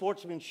shows the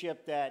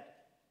sportsmanship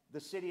that the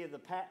city of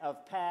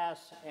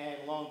Pass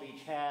and Long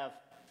Beach have.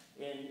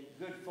 In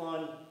good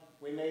fun,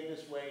 we made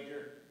this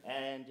wager,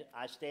 and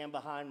I stand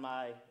behind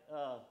my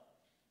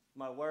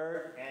my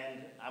word,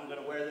 and I'm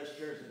going to wear this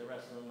jersey the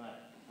rest of the night.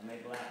 I may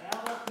black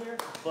out up here,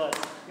 but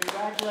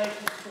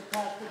congratulations to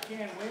Pass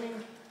Christian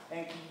winning,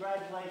 and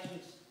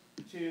congratulations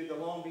to the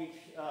Long Beach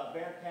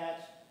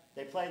Bearcats.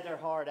 They played their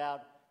heart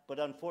out, but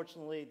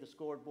unfortunately the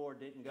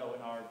scoreboard didn't go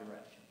in our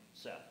direction.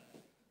 So,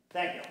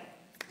 thank you.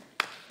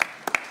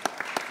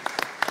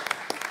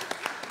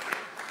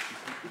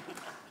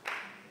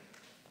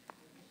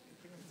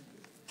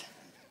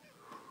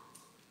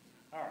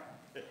 All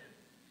right.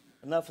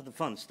 Enough of the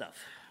fun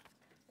stuff.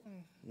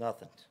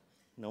 Nothing.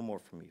 No more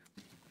from you.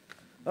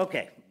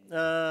 Okay.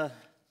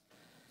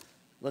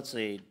 Let's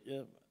see.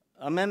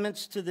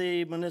 Amendments to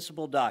the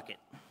municipal docket.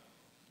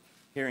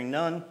 Hearing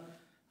none.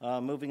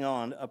 Moving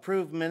on.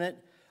 Approved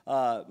minute.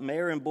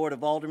 Mayor and Board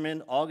of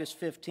Aldermen,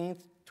 August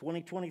 15th,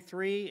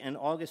 2023, and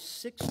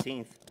August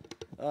 16th,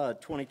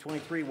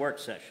 2023 work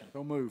session.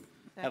 So moved.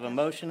 Have a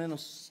motion and a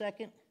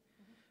second.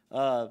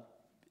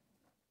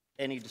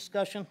 Any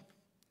discussion?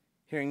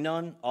 Hearing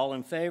none. All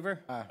in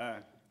favor? Aye.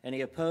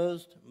 Any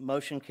opposed?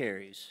 Motion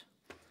carries.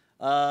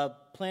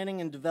 Planning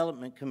and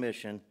Development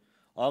Commission,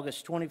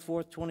 August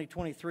 24th,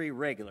 2023,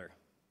 regular.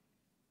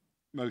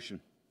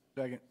 Motion.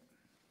 Second.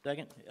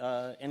 Second.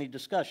 Any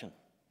discussion?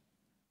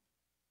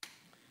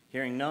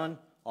 Hearing none.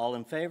 All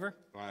in favor?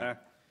 Aye.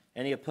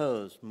 Any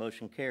opposed?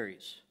 Motion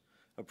carries.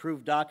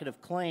 Approved docket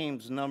of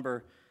claims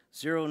number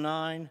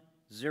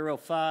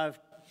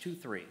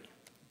 090523.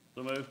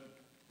 So move.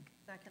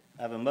 Second.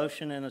 I have a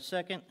motion and a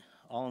second.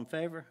 All in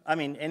favor?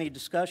 Any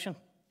discussion?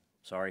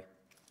 Sorry.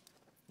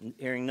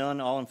 Hearing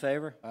none, all in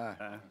favor?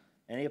 Aye.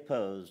 Any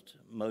opposed?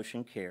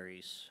 Motion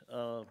carries.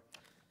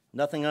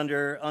 Nothing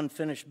under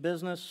unfinished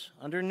business.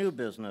 Under new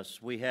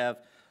business, we have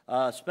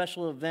a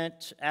special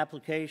event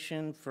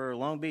application for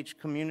Long Beach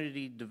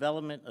Community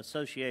Development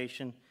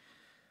Association,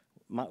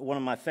 one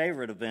of my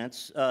favorite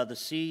events, the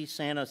Sea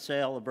Santa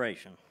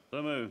Celebration.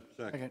 So move.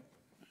 Second.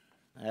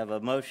 I have a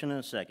motion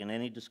and a second.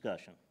 Any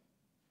discussion?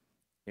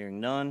 Hearing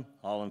none,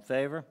 all in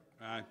favor?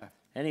 Aye.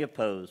 Any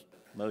opposed?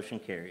 Motion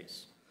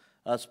carries.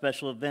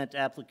 Special event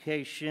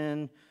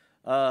application,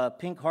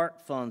 Pink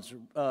Heart Funds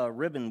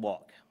Ribbon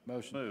Walk.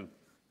 Motion. Move.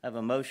 I have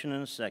a motion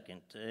and a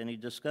second. Any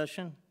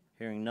discussion?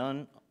 Hearing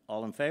none.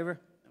 All in favor?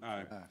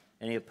 Aye.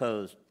 Any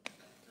opposed?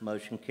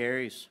 Motion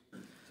carries.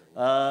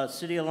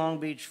 City of Long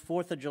Beach,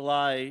 4th of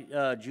July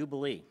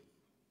Jubilee.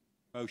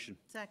 Motion.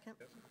 Second.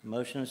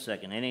 Motion and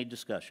second. Any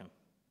discussion?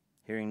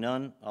 Hearing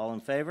none. All in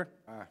favor?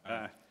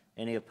 Aye.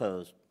 Any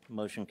opposed?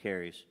 Motion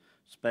carries.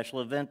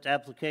 Special event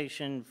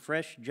application,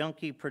 Fresh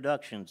Junkie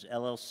Productions,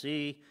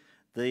 LLC,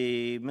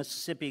 the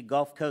Mississippi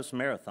Gulf Coast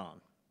Marathon.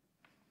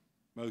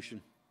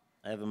 Motion.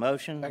 I have a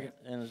motion. Second.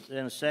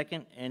 And a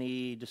second.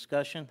 Any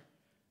discussion?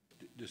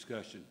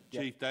 Discussion.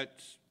 Chief,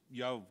 that's,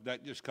 y'all,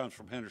 that just comes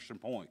from Henderson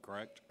Point,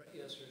 correct?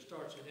 Yes, sir. It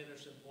starts at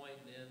Henderson Point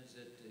and ends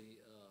at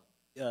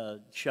the,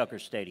 Shucker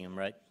Stadium,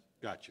 right?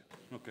 Gotcha.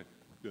 Okay,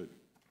 good.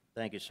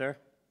 Thank you, sir.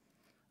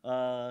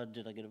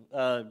 Did I get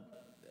a,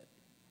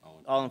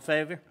 all in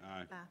favor?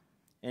 Aye.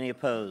 Any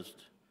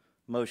opposed?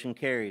 Motion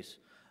carries.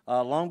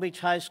 Long Beach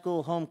High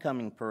School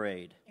Homecoming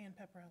Parade And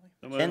pep rally.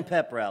 So move. and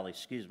pep rally,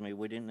 excuse me,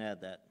 we didn't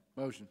add that.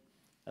 Motion.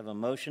 I have a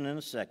motion and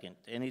a second.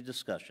 Any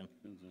discussion?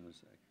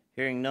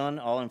 Hearing none,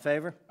 all in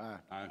favor? Aye.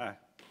 Aye.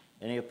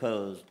 Any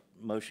opposed?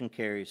 Motion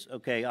carries.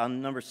 Okay,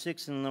 on number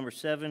 6 and number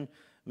 7,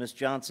 Ms.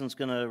 Johnson's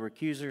going to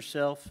recuse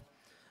herself.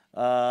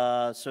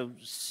 So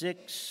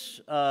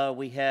 6,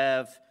 we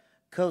have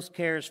Coast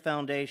Cares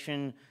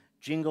Foundation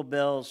Jingle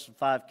Bells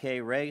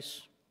 5K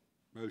race.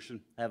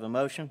 Motion. I have a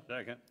motion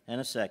Second.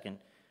 and a second.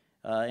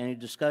 Any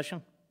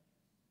discussion?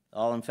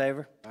 All in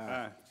favor?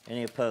 Aye.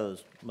 Any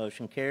opposed?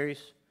 Motion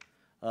carries.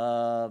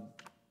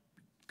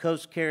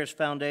 Coast Cares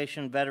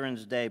Foundation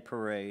Veterans Day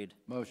Parade.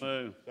 Motion.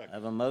 Move. I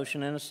have a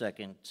motion and a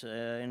second.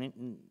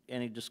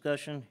 Any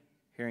discussion?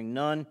 Hearing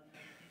none.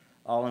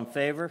 All in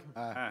favor?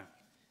 Aye.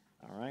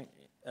 All right.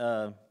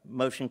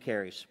 Motion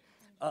carries.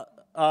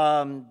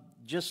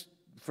 Just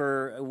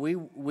for,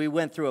 we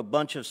went through a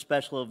bunch of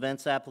special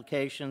events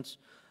applications,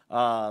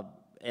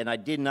 and I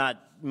did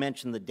not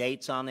mention the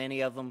dates on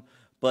any of them,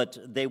 but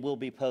they will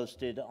be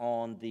posted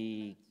on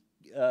the,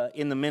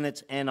 in the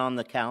minutes and on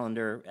the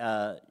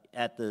calendar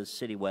at the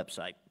city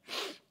website.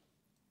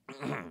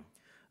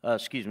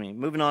 Excuse me.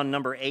 Moving on,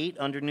 number 8,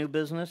 under new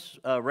business,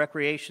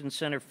 Recreation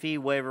Center fee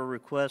waiver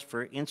request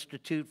for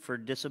Institute for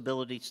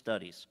Disability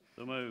Studies.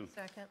 So move.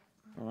 Second.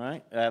 All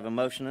right, I have a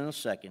motion and a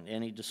second.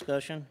 Any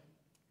discussion?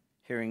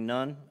 Hearing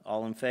none.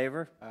 All in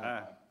favor?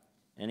 Aye.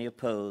 Any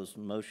opposed?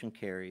 Motion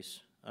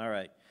carries. All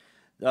right.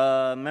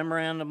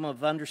 Memorandum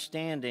of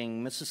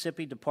Understanding,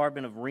 Mississippi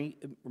Department of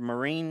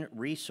Marine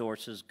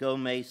Resources, Go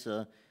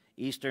Mesa,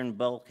 Eastern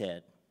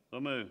Bulkhead. So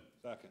move.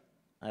 Second.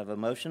 I have a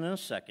motion and a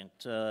second.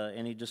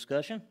 Any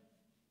discussion?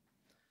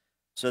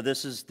 So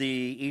this is the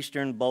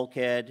Eastern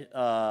Bulkhead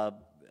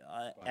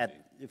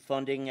at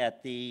funding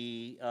at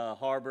the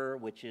harbor,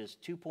 which is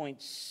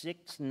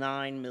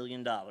 $2.69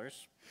 million.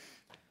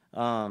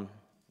 All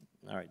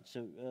right,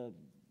 so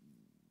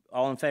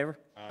all in favor?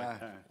 Aye.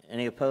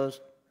 Any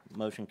opposed?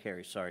 Motion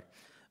carries, sorry.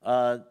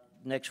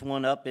 Next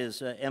one up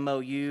is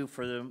MOU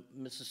for the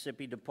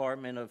Mississippi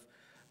Department of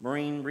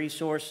Marine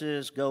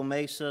Resources, Go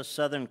Mesa,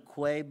 Southern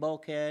Quay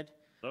Bulkhead.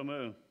 So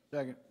move.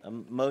 Second. A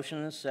motion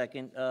and a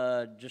second.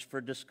 Just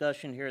for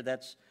discussion here,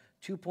 that's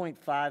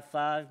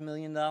 $2.55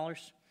 million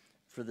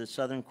for the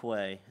Southern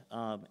Quay.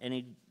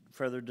 Any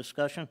further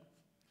discussion?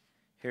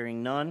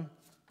 Hearing none.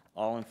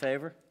 All in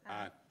favor?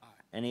 Aye.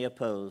 Any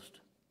opposed?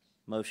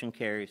 Motion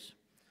carries.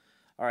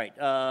 All right,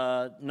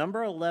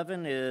 number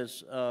 11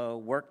 is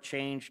work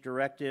change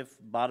directive,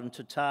 bottom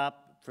to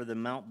top, for the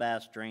Mount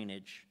Bass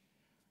drainage.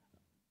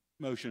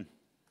 Motion.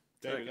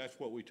 David, that's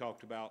what we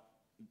talked about.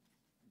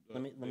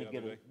 Let me the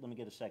other day.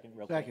 get a second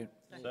real quick.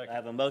 Second. I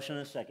have a motion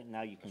and a second,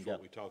 now you can That's go.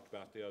 what we talked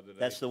about the other day.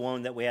 That's the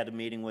one that we had a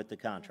meeting with the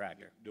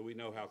contractor. Do we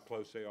know how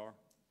close they are?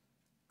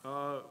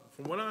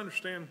 From what I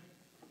understand,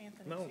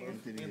 no,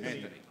 Anthony's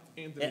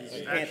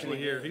Anthony. actually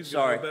here. He's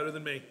Sorry. gonna know better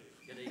than me.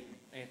 Good evening,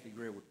 Anthony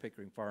Greer with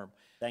Pickering Farm.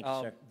 Thank you,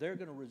 sir. They're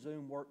going to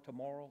resume work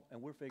tomorrow,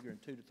 and we're figuring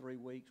 2 to 3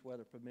 weeks,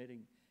 weather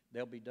permitting,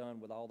 they'll be done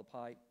with all the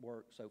pipe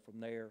work. So from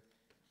there,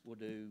 we'll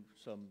do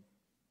some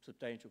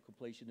substantial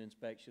completion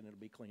inspection. It'll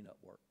be cleanup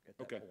work at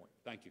that Okay, point.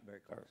 thank you. Very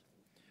close.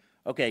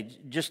 Okay,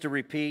 just to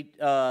repeat,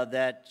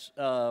 that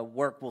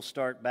work will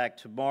start back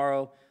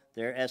tomorrow.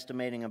 They're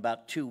estimating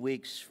about 2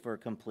 weeks for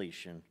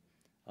completion.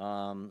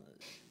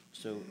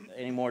 So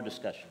any more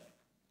discussion?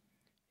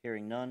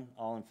 Hearing none,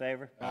 all in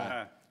favor?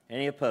 Aye.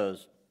 Any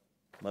opposed?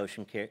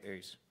 Motion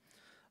carries.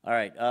 All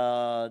right,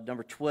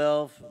 number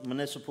 12,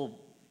 Municipal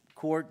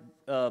Court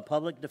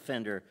Public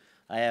Defender.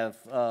 I have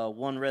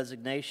 1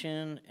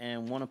 resignation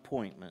and 1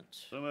 appointment.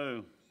 So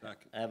move.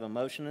 Second. I have a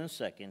motion and a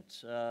second.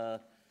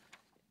 Let's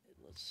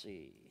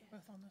see.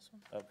 Both on this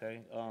one,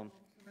 Okay.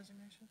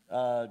 resignation.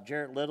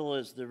 Jarrett Little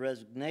is the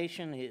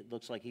resignation. It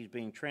looks like he's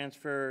being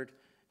transferred.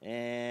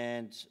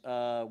 And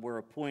we're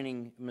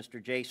appointing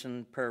Mr.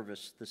 Jason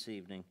Purvis this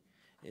evening.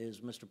 Is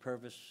Mr.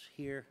 Purvis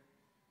here?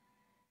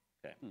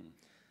 Okay.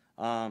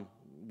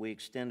 We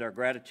extend our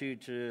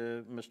gratitude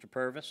to Mr.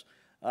 Purvis.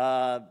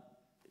 Any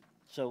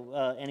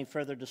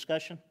further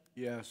discussion?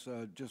 Yes,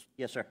 just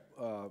Yes, sir.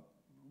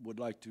 would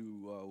like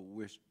to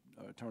wish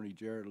Attorney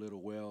Jared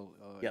Little well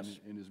Yes.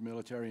 in his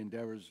military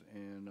endeavors,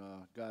 and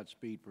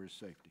Godspeed for his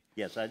safety.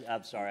 Yes,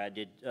 I'm sorry, I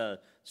did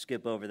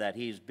skip over that.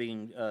 He's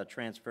being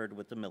transferred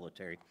with the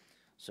military.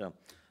 So,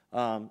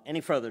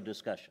 any further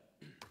discussion?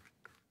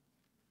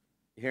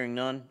 Hearing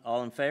none,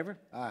 all in favor?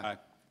 Aye.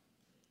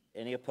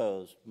 Any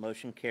opposed?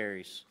 Motion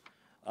carries.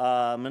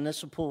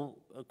 Municipal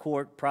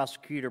Court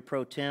Prosecutor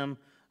Pro Tem,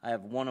 I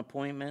have one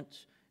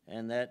appointment,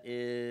 and that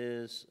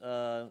is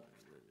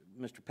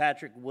Mr.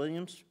 Patrick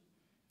Williams.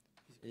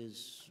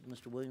 Is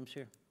Mr. Williams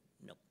here?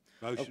 No.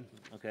 Motion?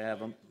 Okay, I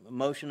have a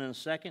motion and a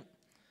second.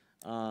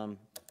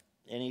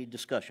 Any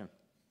discussion?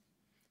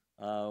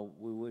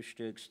 We wish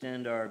to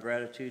extend our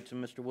gratitude to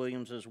Mr.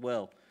 Williams as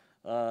well.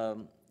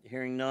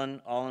 Hearing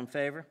none, all in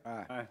favor?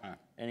 Aye.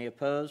 Any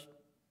opposed?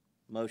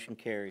 Motion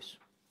carries.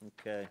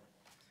 Okay.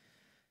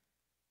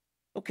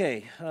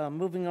 Okay,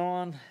 moving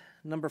on.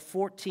 Number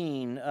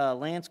 14,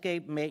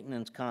 landscape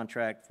maintenance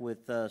contract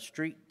with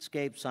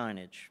streetscape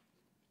signage.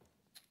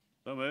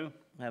 So move.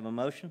 Have a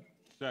motion?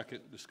 Second,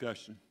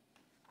 discussion.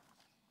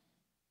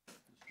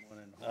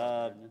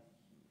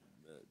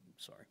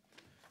 Sorry.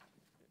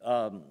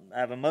 I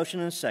have a motion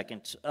and a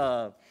second.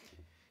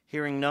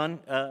 Hearing none,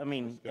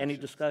 any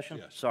discussion?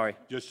 Yes. Sorry.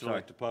 Just to Sorry.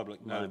 let the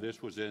public know,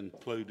 this was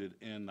included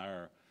in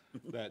our,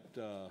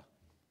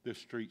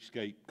 this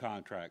streetscape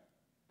contract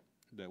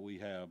that we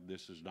have.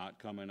 This is not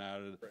coming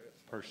out of,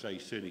 per se,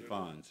 city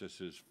funds.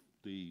 This is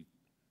the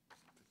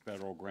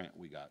federal grant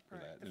we got for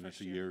that, and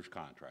it's a year's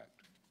contract.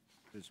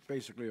 It's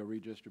basically a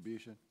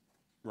redistribution.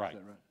 Right. Is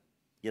that right?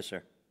 Yes,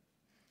 sir.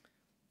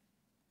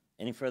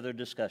 Any further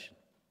discussion?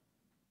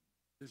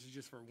 This is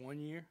just for 1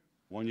 year?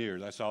 1 year,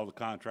 that's all the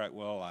contract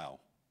will allow.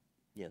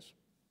 Yes.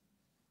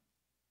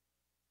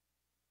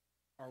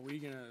 Are we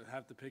gonna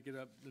have to pick it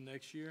up the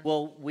next year?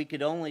 Well, we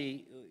could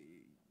only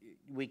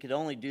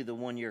do the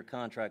 1-year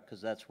contract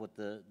because that's what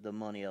the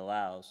money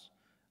allows.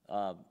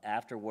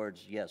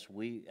 Afterwards, yes,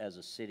 we as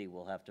a city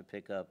will have to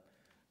pick up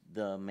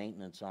the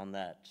maintenance on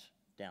that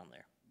down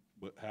there.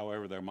 But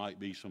however, there might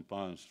be some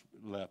funds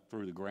left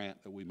through the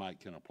grant that we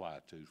might can apply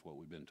to, is what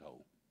we've been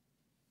told.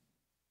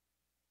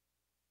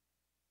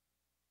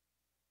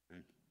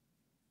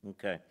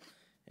 Okay.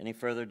 Any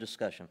further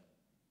discussion?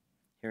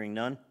 Hearing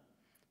none?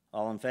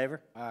 All in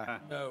favor? Aye.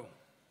 No,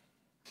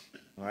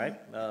 All right,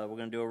 we're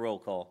going to do a roll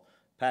call.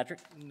 Patrick?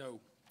 no.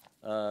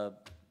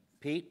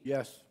 Pete?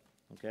 Yes.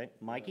 Okay.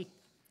 Mikey?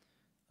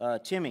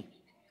 Timmy?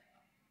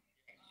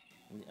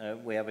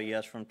 We have a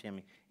yes from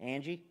Timmy.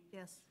 Angie?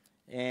 Yes.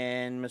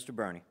 And Mr.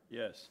 Bernie?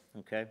 Yes.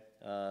 Okay.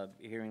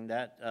 Hearing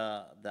that,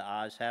 the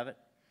ayes have it.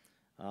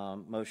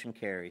 Motion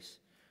carries.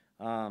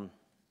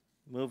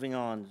 Moving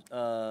on,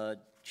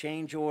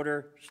 change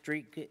order,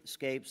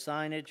 streetscape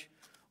signage,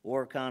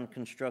 Orcon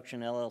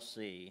Construction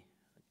LLC.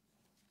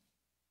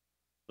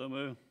 So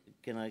move.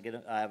 Can I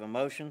get I have a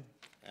motion.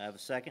 I have a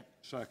second.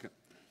 Second.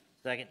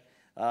 Second.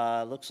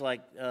 Looks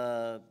like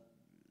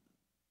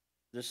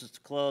this is to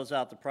close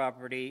out the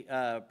property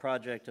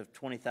project of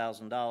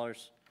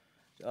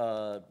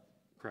 $20,000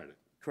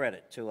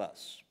 credit to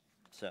us.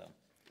 So,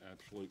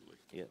 Absolutely.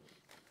 yeah.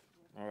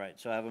 All right,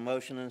 so I have a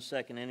motion and a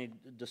second. Any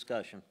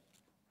discussion?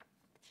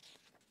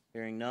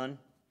 Hearing none.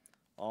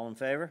 All in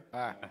favor?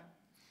 Aye.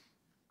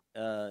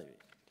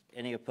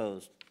 Any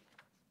opposed?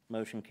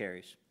 Motion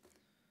carries.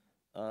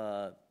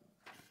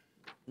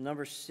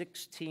 Number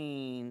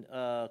 16,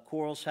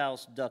 Coral's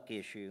House duck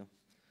issue.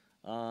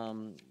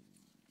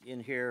 In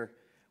here,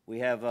 we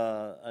have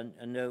a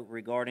note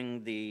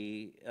regarding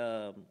the,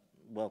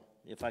 well,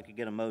 if I could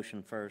get a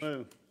motion first.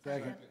 Move.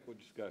 Second. For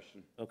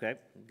discussion. Okay,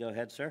 go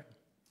ahead, sir.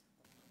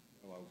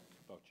 Well, I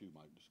thought you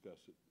might discuss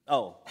it.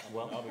 Oh,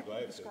 well, I'll be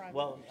glad to.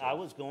 well, I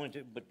was going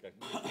to, but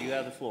you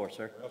have the floor,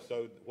 sir.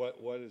 So what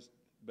is,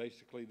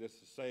 basically this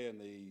is saying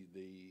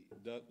the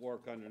duct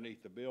work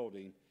underneath the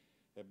building,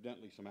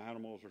 evidently some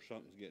animals or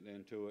something's getting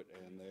into it,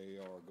 and they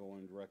are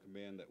going to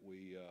recommend that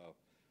we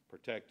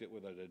protect it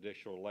with an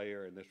additional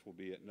layer, and this will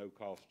be at no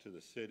cost to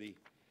the city.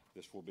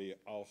 This will be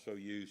also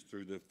used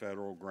through the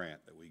federal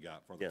grant that we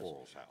got for the Yes,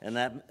 Corals House. and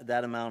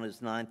that amount is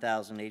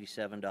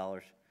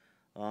 $9,087.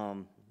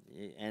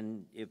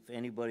 And if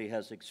anybody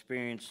has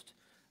experienced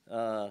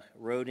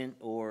rodent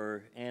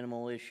or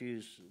animal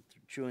issues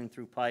chewing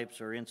through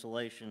pipes or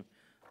insulation,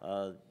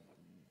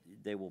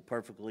 they will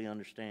perfectly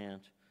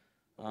understand.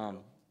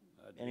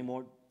 Any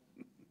more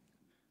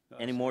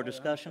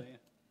discussion?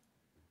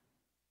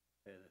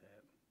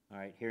 All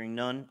right, hearing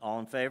none, all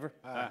in favor?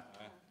 Aye.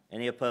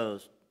 Any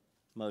opposed?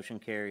 Motion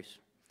carries.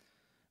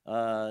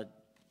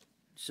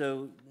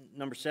 So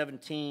number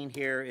 17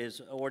 here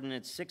is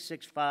ordinance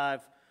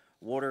 665,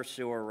 water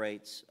sewer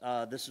rates.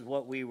 This is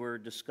what we were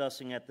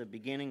discussing at the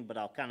beginning, but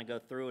I'll kind of go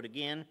through it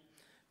again,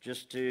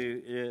 just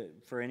to,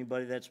 for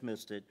anybody that's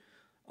missed it.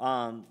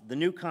 The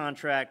new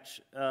contract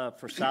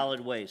for solid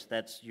waste,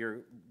 that's your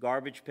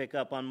garbage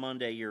pickup on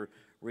Monday, your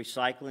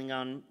recycling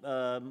on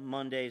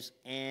Mondays,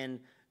 and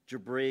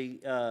debris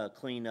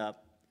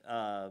cleanup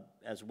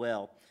as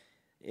well.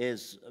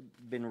 is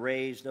been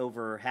raised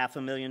over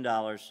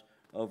 $500,000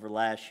 over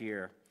last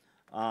year.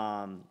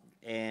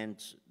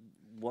 And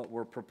what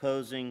we're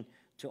proposing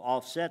to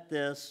offset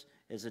this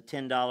is a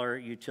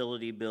 $10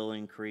 utility bill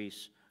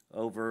increase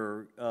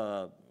over,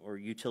 or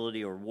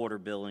utility or water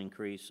bill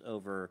increase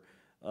over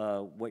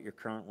what you're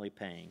currently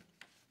paying.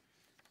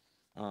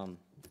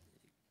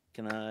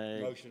 Can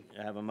I? Motion.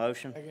 Have a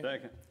motion?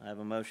 Second. I have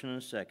a motion and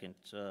a second.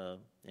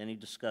 Any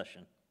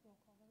discussion?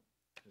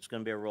 It's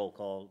going to be a roll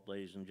call,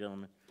 ladies and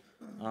gentlemen.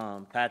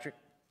 Patrick?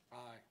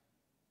 Aye.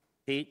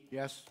 Pete?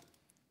 Yes.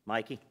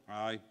 Mikey?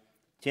 Aye.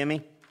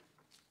 Timmy?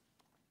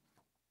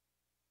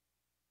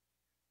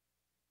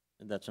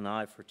 That's an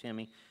aye for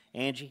Timmy.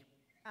 Angie?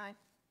 Aye.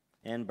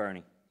 And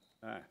Bernie?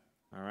 Aye.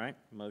 All right,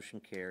 motion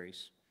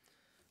carries.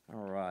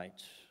 All right.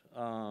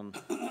 That'll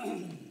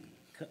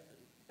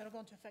go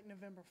into effect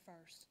November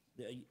 1st.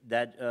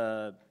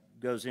 That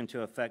goes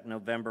into effect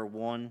November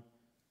 1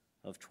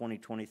 of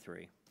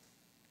 2023.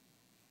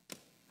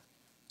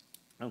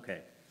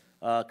 Okay.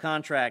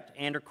 Contract,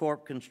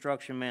 Andercorp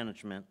Construction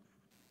Management.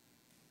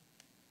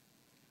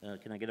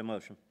 Can I get a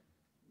motion?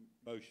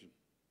 Motion.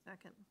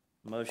 Second.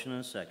 Motion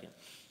and a second.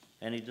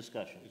 Any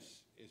discussion?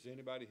 Is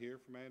anybody here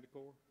from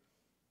Andicor?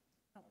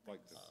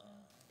 Like to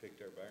pick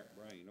their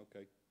brain,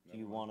 okay. Do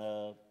you want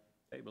to,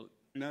 Table it.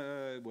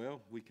 No,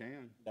 well, we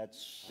can.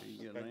 that's,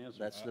 You get an answer.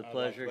 that's the I'd like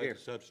pleasure to make here. a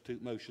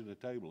substitute motion to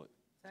table it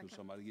Second. until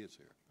somebody gets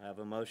here. I have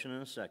a motion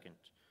and a second.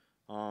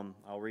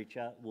 We'll reach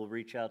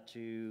out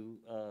to,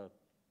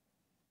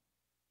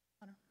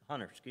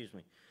 Hunter, excuse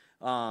me,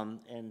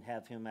 and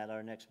have him at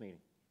our next meeting.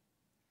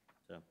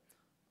 So,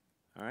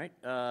 all right,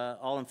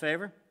 all in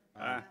favor?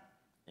 Aye.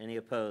 Any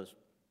opposed?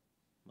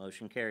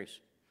 Motion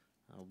carries.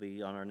 I'll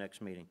be on our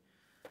next meeting.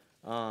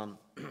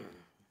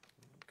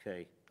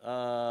 Okay,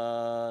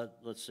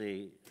 let's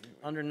see.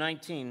 Under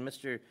 19,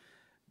 Mr.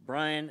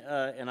 Brian,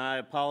 and I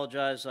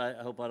apologize, I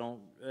hope I don't,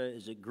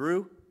 is it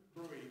Grew?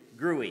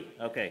 Gruey,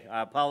 okay,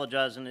 I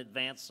apologize in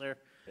advance, sir.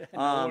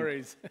 No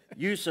worries.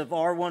 Use of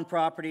R1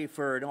 property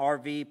for an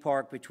RV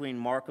park between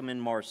Markham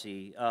and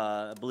Marcy.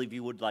 I believe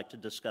you would like to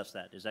discuss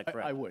that, is that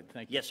correct? I would,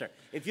 thank you. Yes, sir.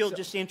 If you'll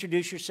just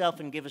introduce yourself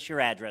and give us your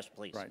address,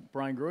 please. Right,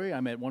 Brian Gruey,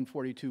 I'm at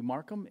 142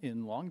 Markham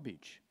in Long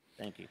Beach.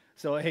 Thank you.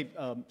 So, hey,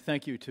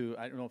 thank you to,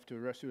 I don't know if to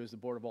address you as the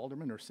Board of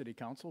Aldermen or City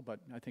Council, but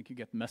I think you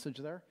get the message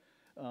there,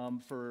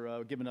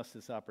 for giving us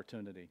this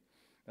opportunity.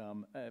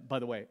 By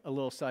the way, a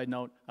little side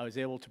note, I was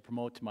able to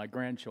promote to my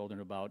grandchildren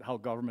about how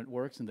government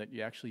works and that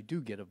you actually do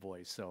get a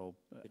voice. So,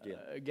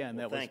 again,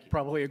 Well, that was thank you.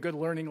 probably a good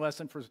learning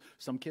lesson for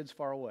some kids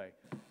far away.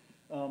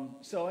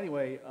 So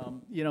anyway,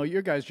 you know,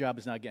 your guys' job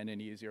is not getting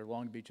any easier.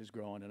 Long Beach is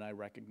growing, and I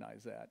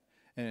recognize that.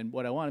 And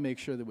what I want to make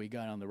sure that we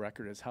got on the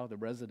record is how the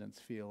residents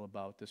feel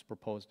about this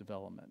proposed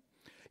development.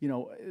 You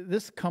know,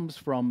 this comes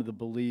from the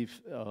belief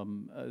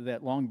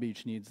that Long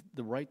Beach needs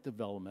the right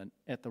development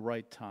at the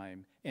right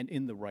time and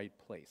in the right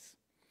place.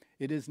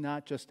 It is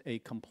not just a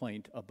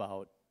complaint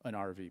about an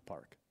RV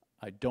park.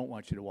 I don't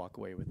want you to walk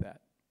away with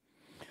that.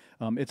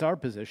 It's our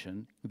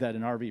position that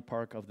an RV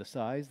park of the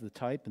size, the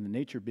type, and the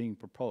nature being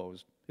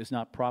proposed is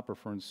not proper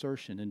for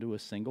insertion into a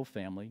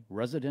single-family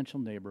residential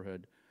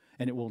neighborhood,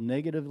 and it will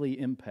negatively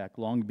impact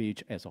Long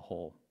Beach as a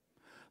whole.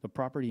 The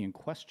property in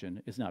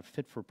question is not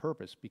fit for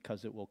purpose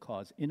because it will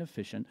cause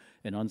inefficient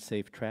and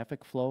unsafe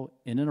traffic flow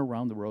in and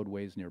around the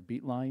roadways near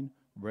Beatline,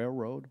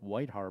 Railroad,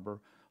 White Harbor,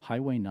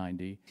 Highway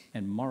 90,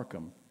 and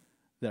Markham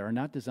that are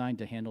not designed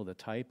to handle the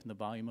type and the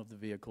volume of the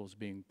vehicles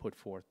being put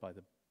forth by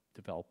the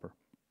developer.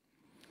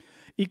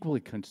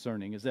 Equally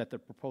concerning is that the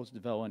proposed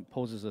development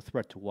poses a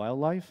threat to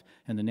wildlife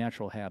and the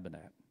natural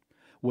habitat.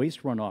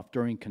 Waste runoff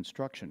during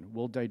construction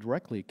will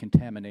directly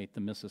contaminate the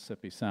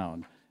Mississippi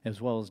Sound,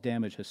 as well as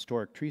damage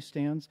historic tree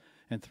stands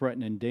and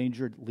threaten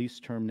endangered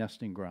least-term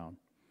nesting ground.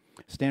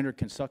 Standard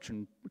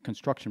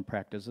construction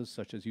practices,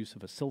 such as use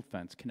of a silt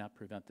fence, cannot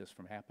prevent this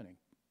from happening.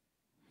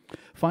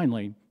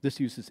 Finally, this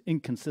use is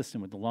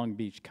inconsistent with the Long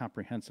Beach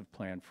Comprehensive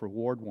Plan for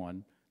Ward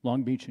 1,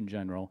 Long Beach in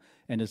general,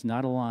 and is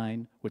not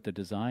aligned with the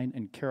design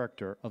and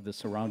character of the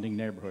surrounding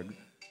neighborhood,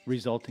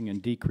 resulting in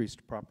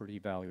decreased property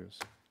values.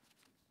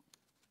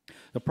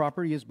 The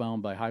property is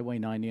bound by Highway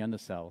 90 on the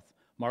south,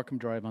 Markham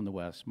Drive on the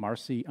west,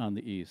 Marcy on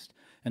the east,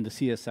 and the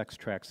CSX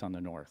tracks on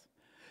the north.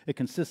 It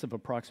consists of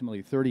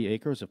approximately 30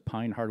 acres of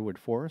pine hardwood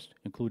forest,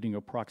 including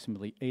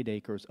approximately 8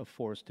 acres of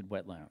forested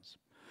wetlands.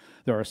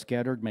 There are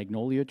scattered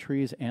magnolia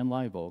trees and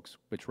live oaks,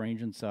 which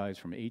range in size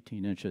from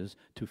 18 inches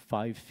to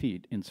 5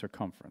 feet in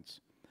circumference.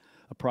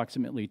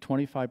 Approximately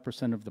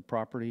 25% of the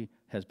property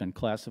has been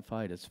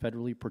classified as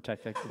federally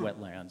protected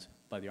wetlands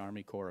by the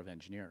Army Corps of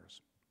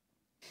Engineers.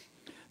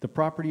 The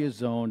property is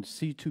zoned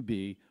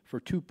C2B for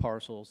 2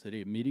 parcels that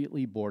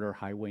immediately border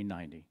Highway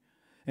 90,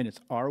 and it's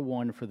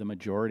R1 for the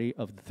majority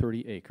of the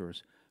 30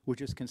 acres,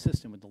 which is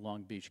consistent with the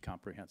Long Beach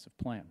Comprehensive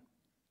Plan.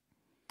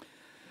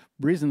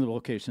 Reason the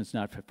location is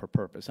not fit for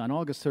purpose. On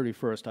August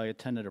 31st, I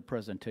attended a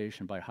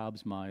presentation by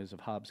Hobbs Mize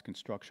of Hobbs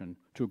Construction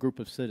to a group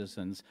of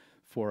citizens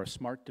for a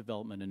smart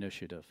development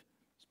initiative,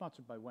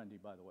 sponsored by Wendy,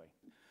 by the way.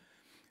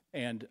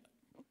 And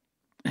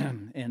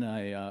and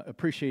I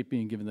appreciate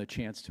being given the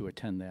chance to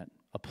attend that.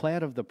 A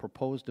plat of the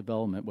proposed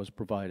development was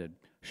provided,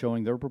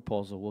 showing their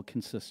proposal will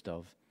consist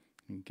of,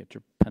 and get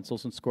your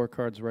pencils and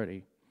scorecards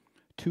ready,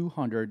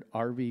 200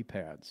 RV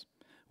pads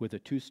with a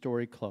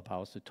 2-story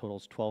clubhouse that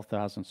totals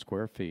 12,000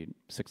 square feet,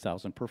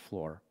 6,000 per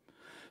floor,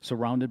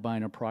 surrounded by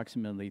an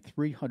approximately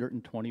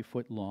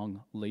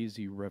 320-foot-long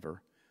lazy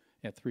river.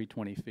 At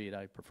 320 feet,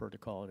 I prefer to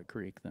call it a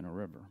creek than a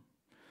river.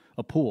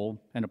 A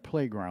pool and a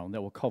playground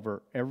that will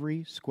cover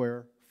every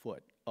square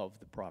foot of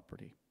the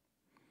property.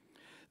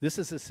 This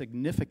is a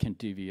significant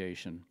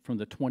deviation from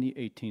the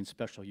 2018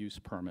 special use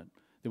permit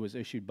that was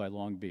issued by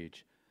Long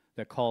Beach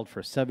that called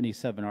for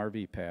 77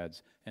 RV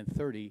pads and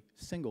 30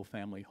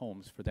 single-family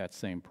homes for that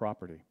same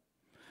property.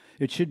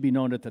 It should be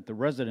noted that the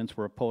residents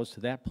were opposed to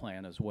that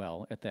plan as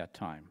well at that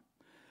time.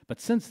 But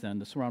since then,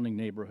 the surrounding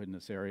neighborhood in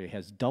this area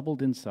has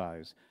doubled in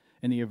size,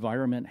 and the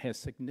environment has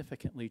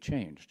significantly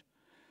changed.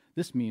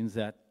 This means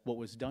that what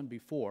was done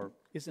before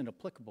isn't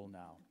applicable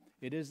now.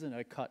 It isn't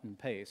a cut and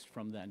paste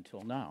from then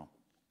till now.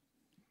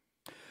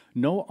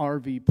 No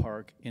RV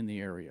park in the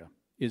area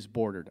is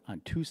bordered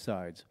on 2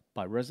 sides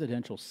by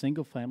residential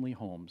single-family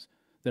homes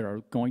that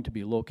are going to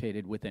be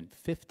located within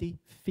 50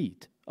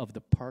 feet of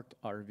the parked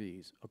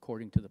RVs,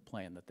 according to the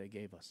plan that they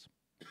gave us.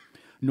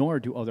 Nor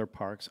do other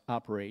parks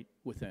operate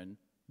within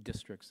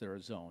districts that are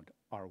zoned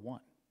R1.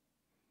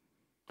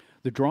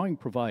 The drawing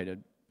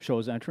provided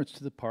shows entrance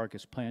to the park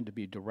is planned to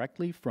be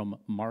directly from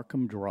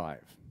Markham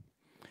Drive.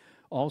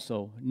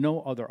 Also,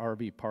 no other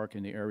RV park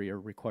in the area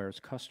requires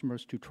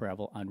customers to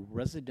travel on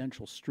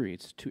residential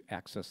streets to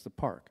access the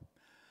park.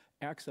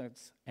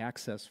 Access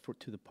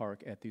to the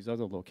park at these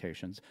other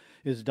locations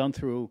is done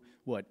through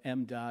what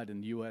MDOT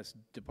and the U.S.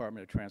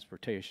 Department of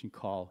Transportation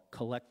call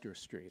collector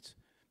streets.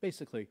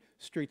 Basically,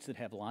 streets that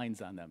have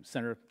lines on them,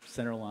 center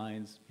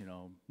lines,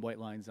 white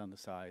lines on the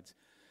sides,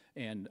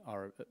 and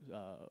are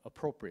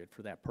appropriate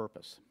for that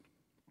purpose.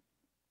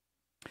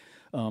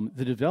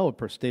 The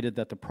developer stated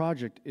that the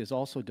project is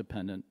also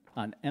dependent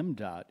on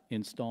MDOT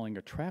installing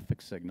a traffic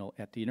signal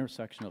at the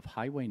intersection of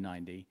Highway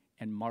 90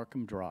 and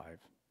Markham Drive,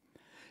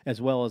 as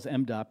well as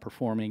MDOT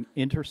performing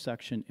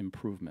intersection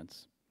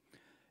improvements.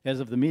 As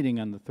of the meeting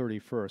on the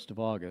 31st of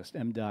August,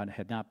 MDOT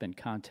had not been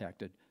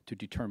contacted to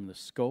determine the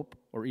scope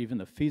or even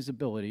the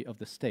feasibility of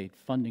the state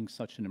funding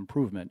such an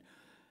improvement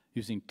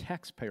using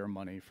taxpayer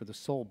money for the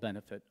sole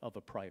benefit of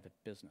a private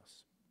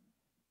business.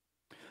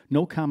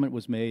 No comment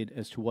was made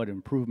as to what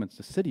improvements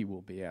the city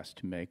will be asked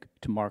to make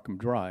to Markham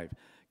Drive,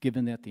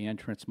 given that the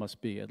entrance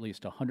must be at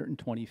least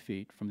 120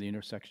 feet from the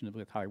intersection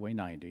with Highway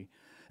 90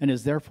 and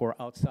is therefore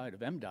outside of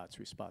MDOT's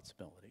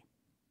responsibility.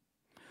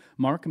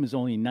 Markham is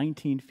only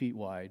 19 feet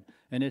wide,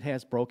 and it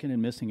has broken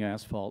and missing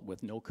asphalt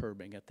with no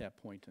curbing at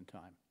that point in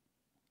time.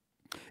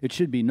 It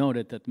should be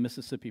noted that the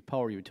Mississippi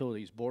Power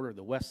utilities border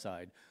the west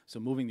side, so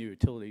moving the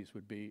utilities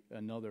would be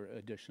another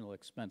additional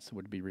expense that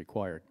would be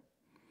required.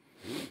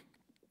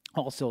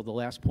 Also, the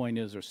last point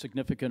is there's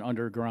significant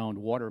underground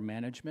water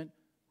management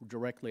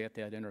directly at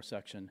that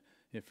intersection.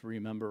 If you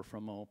remember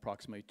from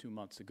approximately 2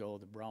 months ago,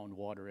 the brown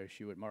water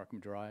issue at Markham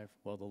Drive,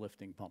 well, the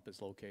lifting pump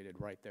is located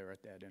right there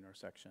at that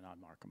intersection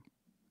on Markham.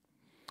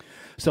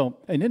 So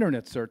an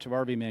internet search of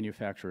RV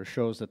manufacturers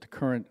shows that the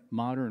current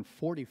modern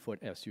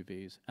 40-foot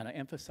SUVs, and I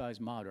emphasize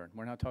modern,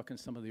 we're not talking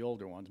some of the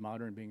older ones,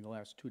 modern being the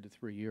last 2 to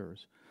 3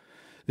 years,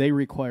 they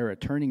require a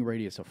turning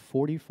radius of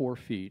 44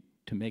 feet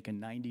to make a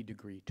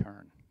 90-degree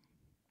turn.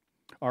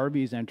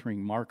 RVs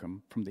entering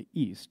Markham from the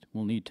east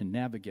will need to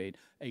navigate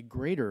a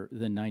greater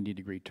than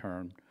 90-degree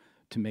turn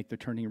to make the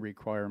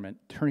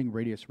turning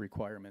radius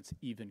requirements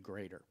even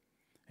greater.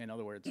 In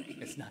other words,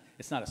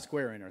 it's not a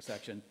square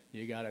intersection.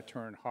 You got to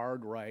turn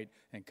hard right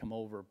and come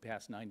over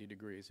past 90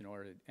 degrees in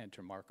order to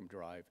enter Markham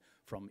Drive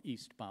from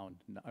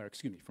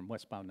from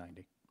westbound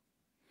 90.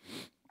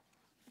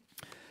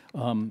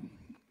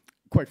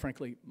 Quite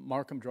frankly,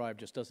 Markham Drive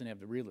just doesn't have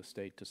the real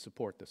estate to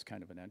support this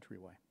kind of an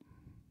entryway.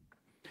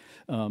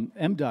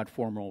 MDOT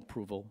formal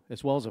approval,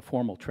 as well as a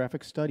formal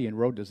traffic study and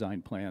road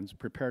design plans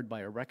prepared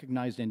by a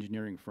recognized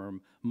engineering firm,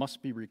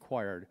 must be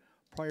required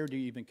prior to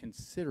even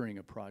considering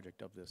a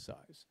project of this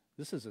size.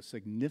 This is a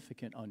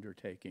significant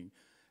undertaking,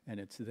 and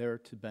it's there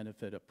to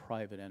benefit a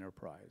private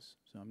enterprise.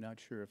 So I'm not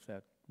sure if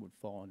that would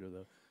fall under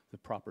the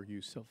proper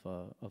use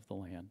of the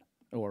land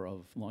or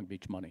of Long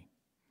Beach money.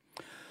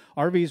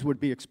 RVs would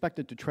be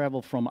expected to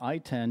travel from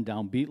I-10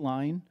 down Beat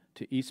Line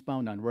to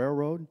eastbound on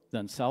Railroad,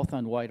 then south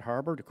on White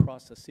Harbor to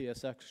cross the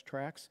CSX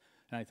tracks.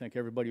 And I think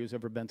everybody who's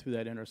ever been through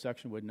that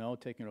intersection would know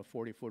taking a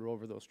 40-footer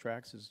over those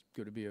tracks is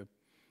going to be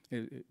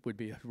it would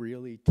be a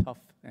really tough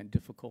and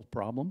difficult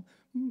problem.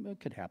 It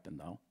could happen,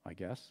 though, I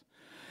guess.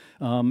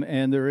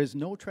 And there is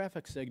no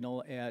traffic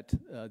signal at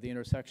the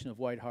intersection of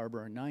White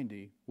Harbor and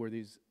 90, where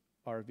these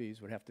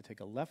RVs would have to take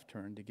a left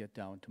turn to get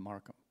down to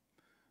Markham.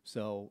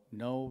 So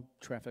no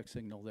traffic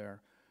signal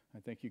there.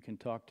 I think you can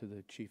talk to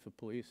the chief of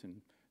police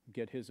and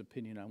get his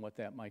opinion on what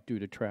that might do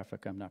to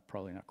traffic. I'm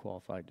probably not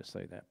qualified to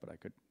say that, but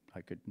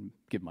I could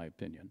give my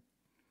opinion.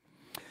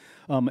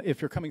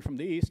 If you're coming from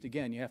the east,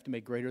 again, you have to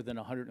make greater than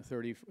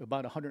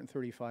about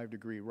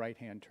 135-degree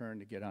right-hand turn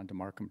to get onto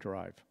Markham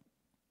Drive.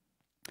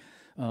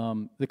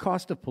 The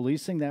cost of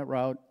policing that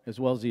route, as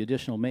well as the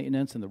additional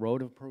maintenance and the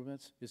road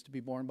improvements, is to be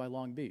borne by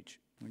Long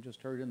Beach. We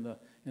just heard in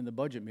the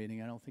budget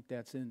meeting, I don't think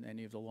that's in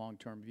any of the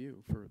long-term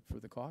view for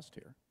the cost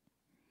here.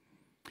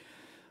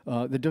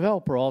 The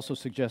developer also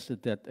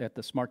suggested that at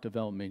the Smart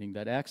Development meeting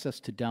that access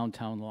to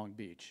downtown Long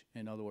Beach,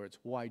 in other words,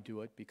 why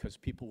do it? Because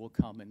people will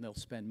come and they'll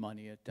spend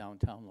money at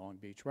downtown Long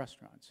Beach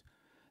restaurants.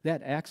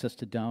 That access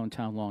to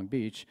downtown Long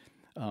Beach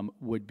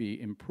would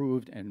be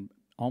improved and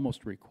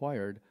almost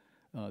required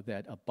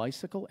that a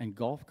bicycle and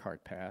golf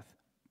cart path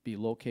be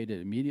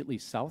located immediately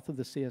south of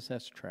the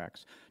CSS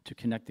tracks to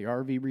connect the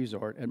RV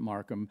resort at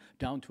Markham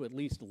down to at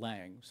least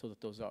Lang, so that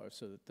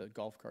the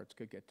golf carts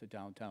could get to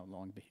downtown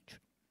Long Beach.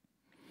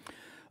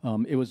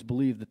 It was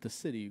believed that the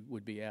city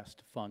would be asked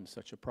to fund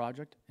such a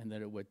project and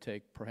that it would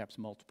take perhaps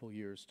multiple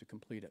years to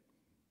complete it.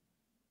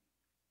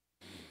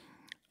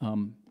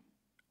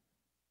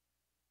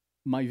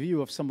 My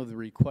view of some of the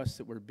requests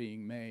that were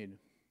being made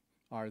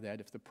are that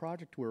if the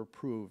project were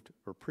approved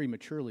or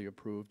prematurely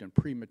approved and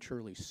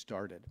prematurely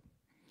started,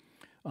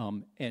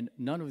 and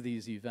none of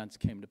these events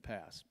came to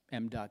pass.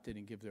 MDOT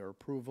didn't give their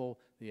approval.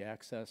 The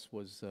access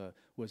was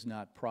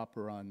not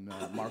proper on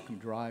Markham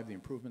Drive. The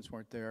improvements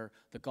weren't there.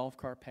 The golf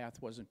cart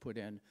path wasn't put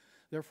in.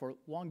 Therefore,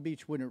 Long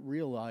Beach wouldn't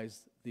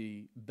realize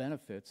the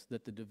benefits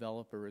that the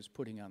developer is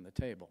putting on the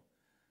table.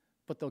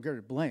 But they'll go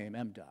to blame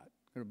MDOT.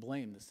 They're going to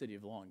blame the city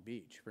of Long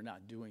Beach for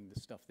not doing the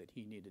stuff that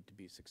he needed to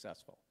be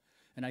successful.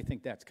 And I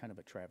think that's kind of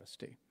a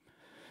travesty.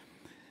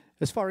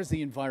 As far as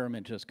the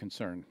environment is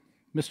concerned,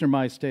 Mr.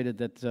 Mize stated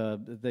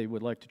that they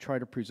would like to try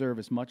to preserve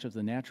as much of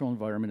the natural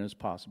environment as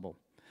possible.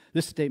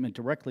 This statement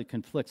directly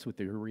conflicts with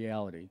the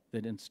reality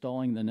that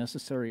installing the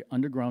necessary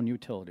underground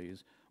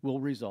utilities will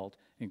result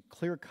in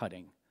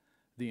clear-cutting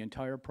the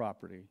entire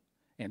property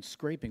and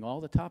scraping all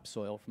the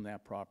topsoil from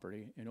that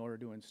property in order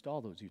to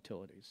install those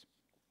utilities.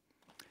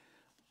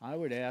 I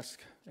would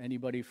ask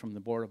anybody from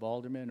the Board of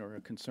Aldermen or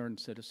a concerned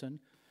citizen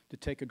to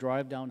take a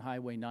drive down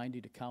Highway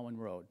 90 to Cowan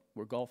Road,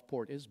 where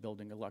Gulfport is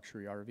building a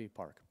luxury RV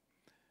park.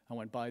 I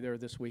went by there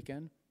this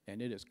weekend,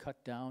 and it is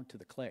cut down to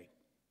the clay.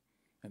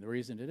 And the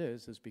reason it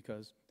is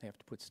because they have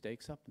to put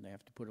stakes up, and they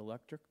have to put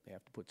electric, they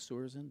have to put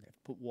sewers in, they have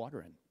to put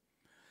water in.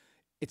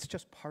 It's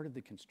just part of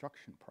the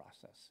construction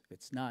process.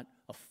 It's not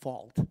a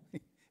fault.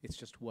 It's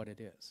just what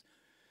it is.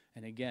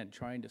 And again,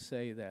 trying to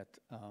say that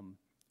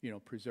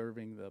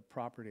preserving the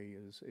property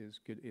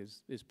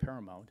is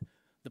paramount.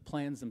 The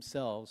plans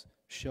themselves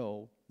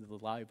show the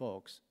live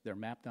oaks. They're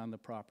mapped on the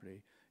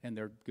property, and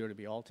they're going to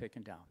be all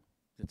taken down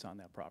that's on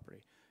that property,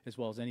 as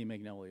well as any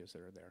magnolias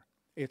that are there.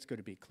 It's going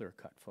to be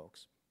clear-cut,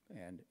 folks.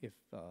 And if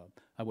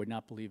I would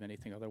not believe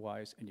anything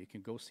otherwise, and you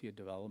can go see a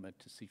development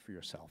to see for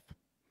yourself.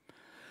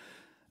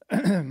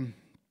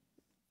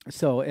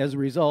 So as a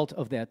result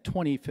of that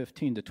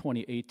 2015 to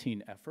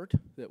 2018 effort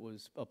that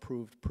was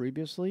approved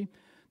previously,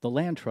 the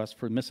Land Trust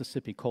for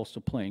Mississippi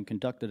Coastal Plain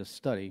conducted a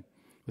study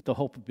with the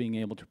hope of being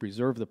able to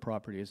preserve the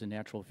property as a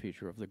natural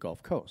feature of the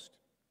Gulf Coast.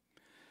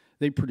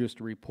 They produced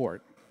a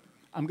report.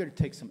 I'm going to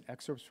take some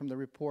excerpts from the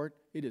report.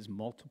 It is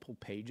multiple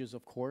pages,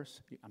 of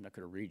course. I'm not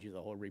going to read you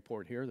the whole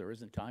report here. There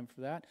isn't time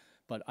for that.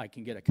 But I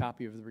can get a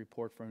copy of the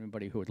report for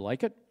anybody who would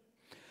like it.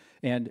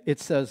 And it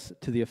says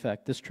to the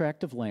effect, this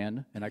tract of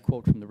land, and I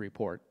quote from the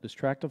report, this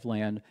tract of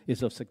land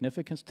is of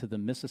significance to the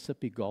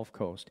Mississippi Gulf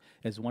Coast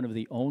as one of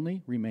the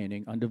only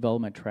remaining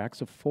undeveloped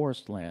tracts of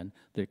forest land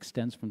that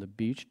extends from the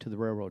beach to the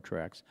railroad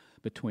tracks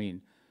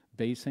between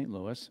Bay St.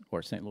 Louis,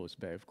 or St. Louis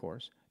Bay, of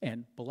course,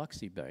 and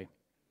Biloxi Bay.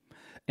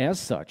 As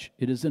such,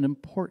 it is an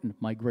important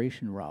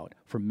migration route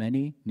for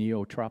many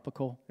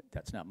neotropical,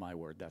 that's not my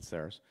word, that's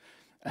theirs,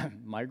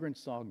 migrant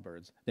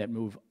songbirds that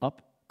move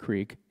up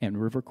creek and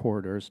river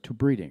corridors to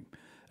breeding.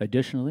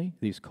 Additionally,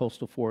 these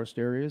coastal forest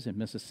areas in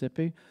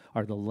Mississippi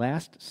are the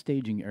last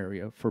staging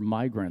area for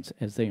migrants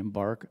as they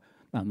embark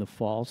on the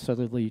fall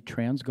southerly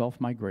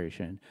trans-Gulf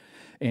migration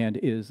and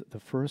is the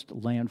first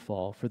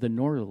landfall for the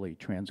northerly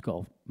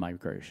trans-Gulf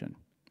migration.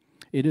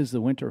 It is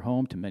the winter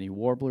home to many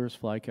warblers,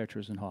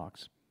 flycatchers, and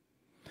hawks.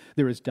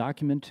 There is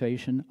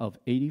documentation of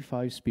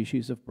 85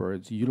 species of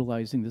birds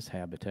utilizing this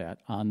habitat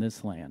on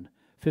this land.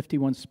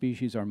 51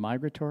 species are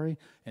migratory,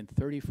 and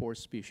 34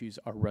 species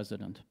are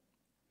resident.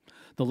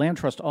 The Land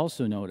Trust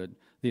also noted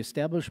the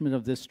establishment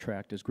of this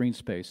tract as green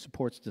space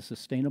supports the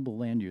sustainable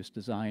land use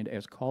designed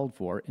as called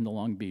for in the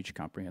Long Beach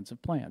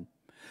Comprehensive Plan.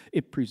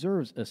 It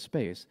preserves a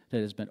space that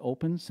has been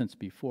open since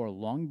before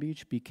Long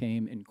Beach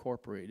became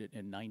incorporated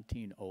in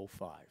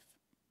 1905.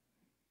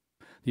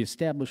 The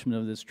establishment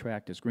of this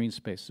tract as green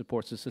space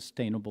supports a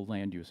sustainable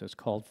land use as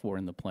called for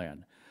in the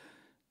plan.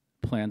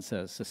 The plan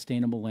says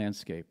sustainable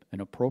landscape,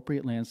 an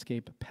appropriate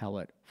landscape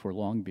palette for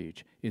Long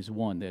Beach is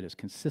one that is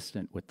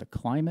consistent with the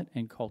climate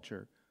and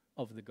culture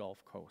of the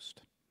Gulf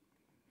Coast.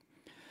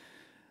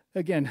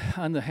 Again,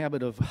 on the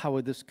habit of how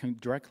this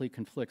directly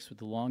conflicts with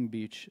the Long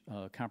Beach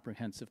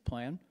Comprehensive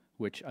Plan,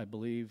 which I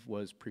believe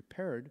was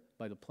prepared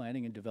by the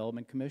Planning and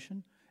Development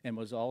Commission and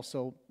was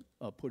also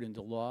put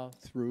into law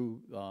through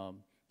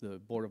the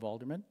Board of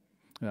Aldermen.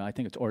 I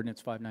think it's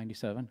Ordinance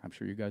 597. I'm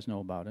sure you guys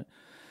know about it.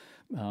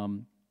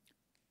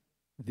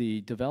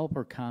 The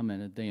developer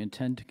commented they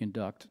intend to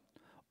conduct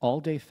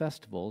all-day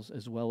festivals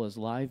as well as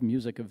live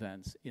music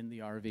events in the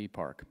RV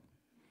park.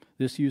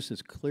 This use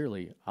is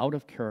clearly out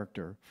of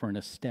character for an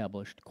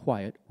established,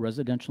 quiet,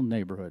 residential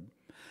neighborhood,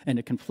 and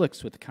it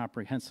conflicts with the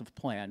comprehensive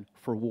plan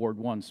for Ward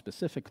 1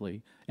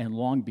 specifically and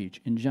Long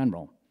Beach in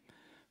general.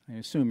 I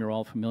assume you're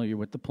all familiar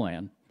with the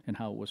plan and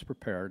how it was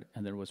prepared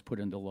and that it was put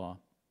into law.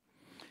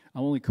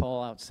 I'll only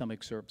call out some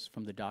excerpts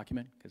from the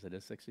document because it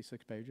is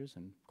 66 pages,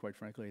 and quite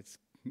frankly, it's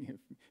if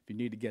you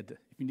need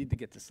to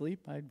get to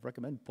sleep, I'd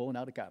recommend pulling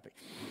out a copy.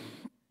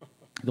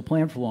 The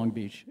plan for Long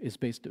Beach is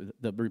based,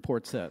 the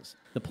report says,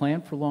 the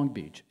plan for Long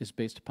Beach is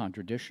based upon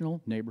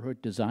traditional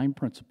neighborhood design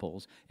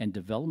principles and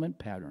development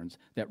patterns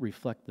that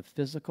reflect the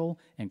physical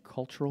and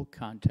cultural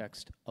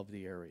context of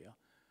the area.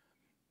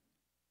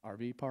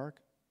 RV park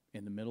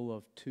in the middle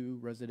of 2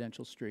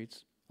 residential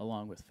streets,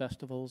 along with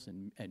festivals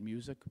and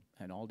music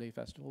and all-day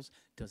festivals,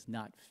 does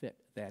not fit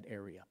that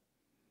area.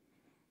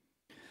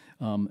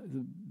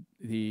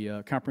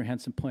 The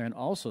comprehensive plan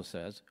also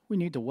says we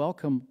need to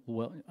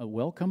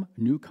welcome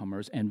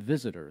newcomers and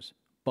visitors,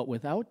 but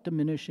without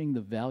diminishing the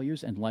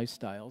values and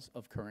lifestyles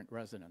of current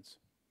residents.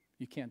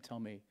 You can't tell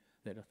me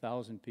that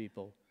 1,000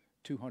 people,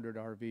 200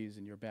 RVs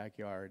in your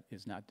backyard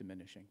is not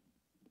diminishing.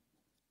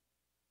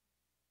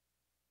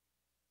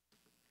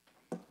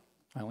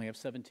 I only have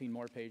 17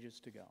 more pages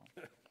to go.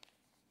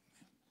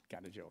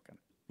 Got a joking.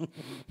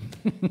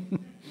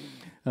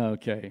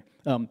 Okay.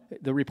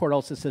 The report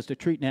also says to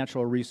treat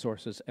natural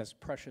resources as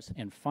precious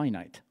and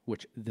finite,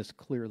 which this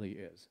clearly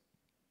is.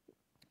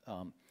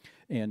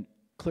 And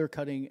clear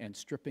cutting and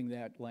stripping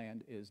that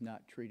land is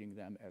not treating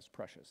them as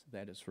precious.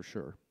 That is for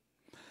sure.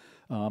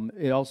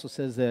 It also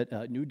says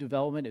that new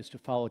development is to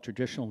follow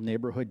traditional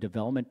neighborhood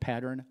development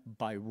pattern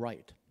by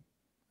right.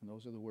 And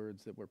those are the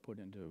words that were put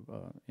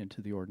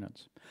into the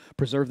ordinance.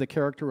 Preserve the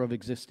character of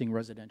existing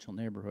residential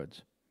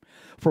neighborhoods.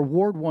 For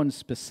Ward 1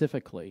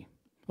 specifically,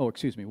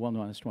 one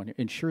last one here,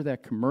 ensure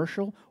that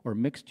commercial or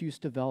mixed-use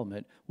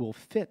development will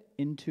fit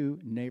into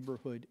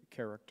neighborhood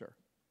character.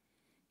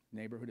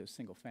 Neighborhood is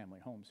single-family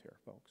homes here,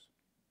 folks.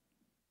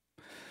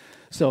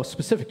 So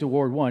specific to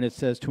Ward 1, it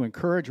says to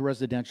encourage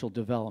residential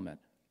development,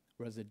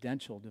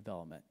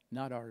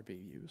 not RV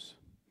use.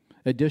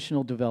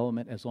 Additional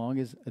development as long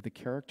as the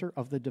character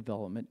of the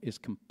development is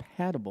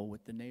compatible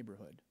with the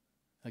neighborhood.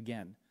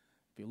 Again,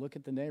 if you look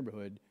at the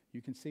neighborhood,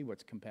 you can see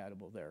what's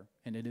compatible there,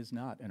 and it is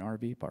not an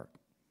RV park.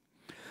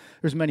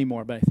 There's many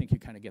more, but I think you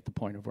kind of get the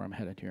point of where I'm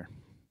headed here.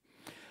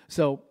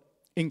 So,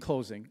 in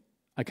closing,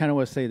 I kind of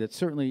want to say that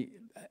certainly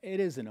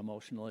it is an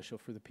emotional issue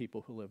for the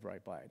people who live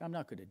right by it. I'm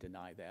not going to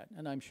deny that,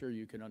 and I'm sure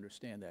you can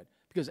understand that,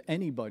 because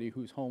anybody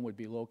whose home would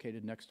be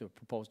located next to a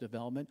proposed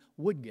development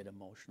would get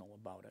emotional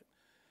about it.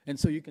 And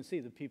so you can see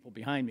the people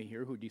behind me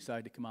here who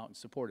decide to come out and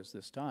support us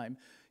this time,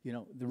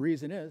 the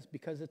reason is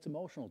because it's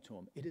emotional to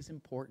them. It is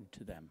important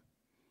to them.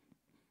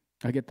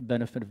 I get the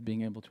benefit of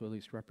being able to at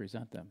least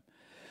represent them.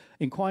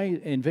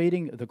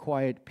 Invading the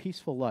quiet,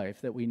 peaceful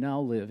life that we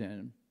now live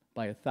in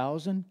by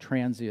 1,000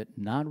 transient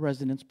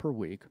non-residents per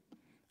week,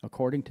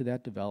 according to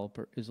that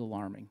developer, is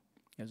alarming,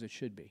 as it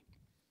should be.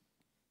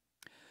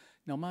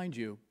 Now, mind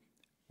you,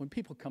 when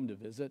people come to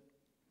visit,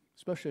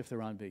 especially if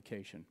they're on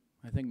vacation,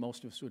 I think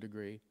most of us would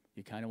agree,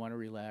 you kind of want to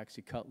relax,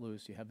 you cut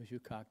loose, you have a few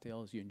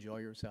cocktails, you enjoy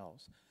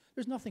yourselves.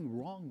 There's nothing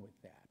wrong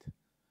with that.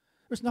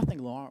 There's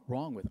nothing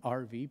wrong with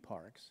RV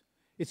parks.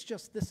 It's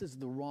just this is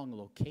the wrong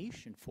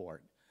location for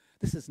it.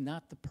 This is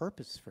not the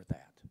purpose for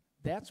that.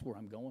 That's where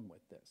I'm going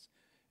with this,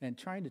 and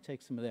trying to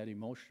take some of that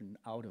emotion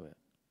out of it.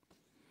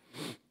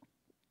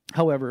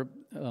 However,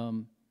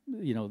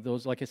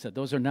 those, like I said,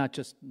 those are not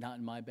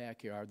in my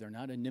backyard. They're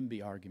not a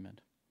NIMBY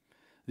argument.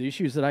 The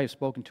issues that I have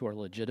spoken to are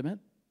legitimate.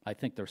 I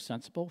think they're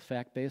sensible,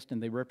 fact-based,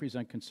 and they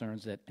represent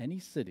concerns that any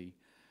city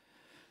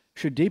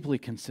should deeply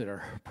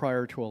consider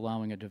prior to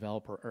allowing a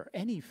developer or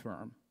any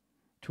firm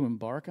to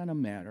embark on a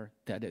matter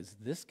that is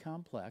this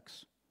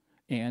complex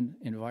and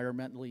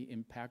environmentally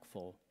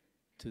impactful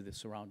to the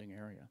surrounding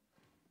area.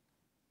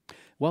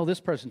 Well, this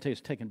presentation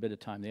has taken a bit of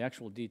time. The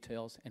actual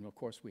details, and of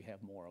course we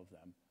have more of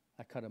them.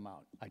 I cut them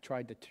out. I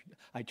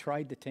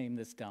tried to tame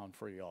this down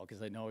for you all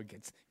because I know you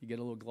get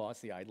a little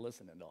glossy-eyed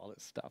listening to all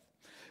this stuff,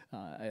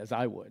 as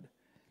I would.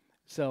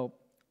 So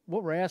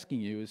what we're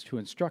asking you is to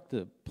instruct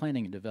the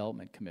Planning and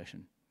Development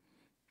Commission,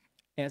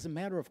 as a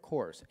matter of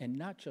course, and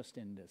not just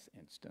in this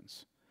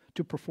instance,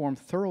 to perform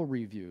thorough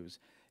reviews,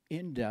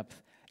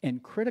 in-depth,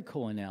 and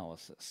critical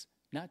analysis.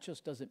 Not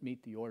just does it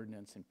meet the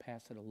ordinance and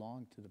pass it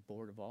along to the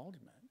Board of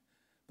Aldermen,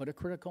 but a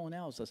critical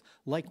analysis,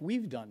 like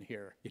we've done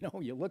here.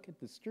 You look at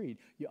the street,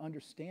 you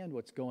understand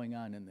what's going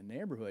on in the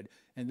neighborhood,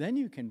 and then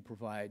you can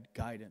provide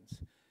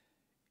guidance.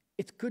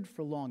 It's good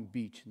for Long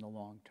Beach in the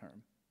long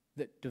term,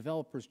 that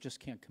developers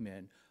just can't come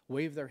in,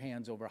 wave their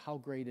hands over how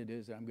great it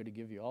is that I'm going to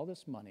give you all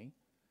this money,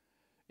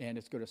 And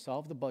it's going to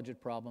solve the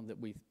budget problem that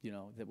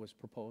that was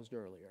proposed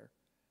earlier.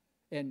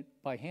 And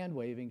by hand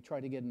waving, try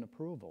to get an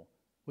approval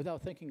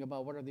without thinking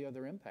about what are the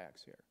other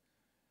impacts here.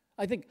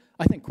 I think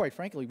quite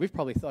frankly, we've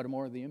probably thought of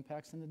more of the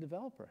impacts than the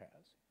developer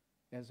has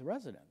as the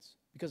residents,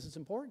 because it's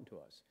important to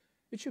us.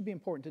 It should be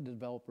important to the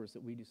developers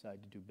that we decide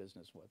to do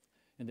business with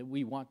and that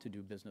we want to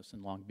do business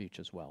in Long Beach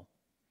as well.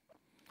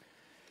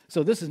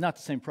 So this is not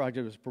the same project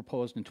that was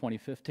proposed in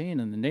 2015,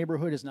 and the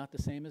neighborhood is not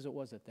the same as it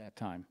was at that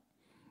time.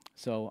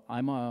 So I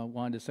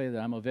wanted to say that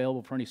I'm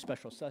available for any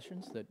special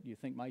sessions that you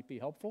think might be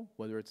helpful,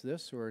 whether it's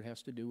this or it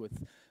has to do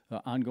with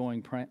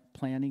ongoing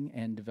planning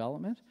and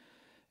development.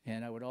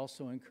 And I would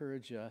also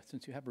encourage,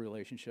 since you have a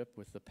relationship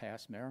with the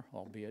past mayor,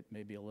 albeit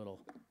maybe a little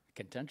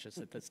contentious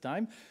at this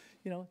time,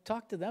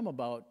 talk to them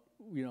about,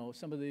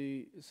 some of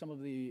the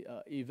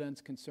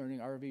events concerning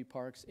RV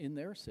parks in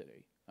their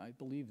city. I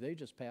believe they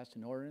just passed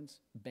an ordinance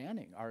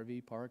banning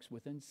RV parks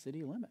within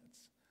city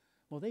limits.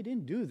 Well, they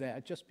didn't do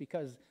that just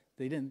because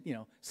they didn't,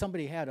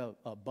 somebody had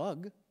a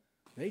bug.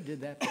 They did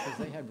that because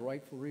they had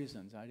rightful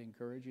reasons. I'd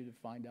encourage you to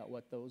find out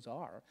what those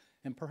are.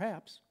 And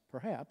perhaps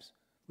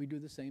we do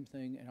the same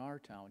thing in our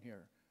town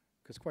here.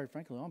 Because quite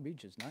frankly, Long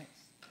Beach is nice.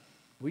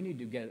 We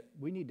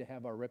need to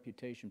have our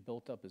reputation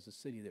built up as a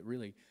city that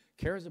really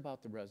cares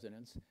about the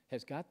residents,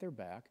 has got their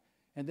back,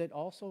 and that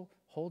also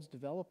holds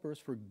developers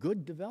for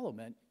good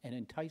development and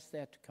entice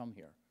that to come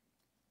here.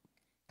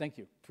 Thank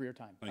you for your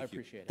time. I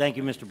appreciate it. Thank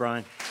you, Mr.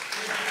 Bryan.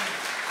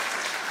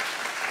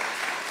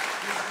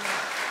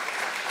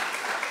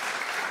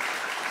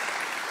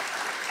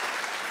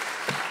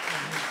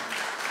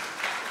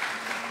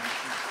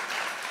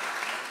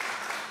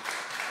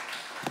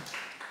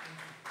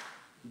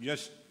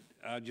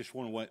 I just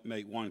want to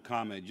make one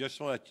comment, just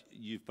to let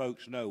you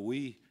folks know,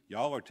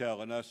 y'all are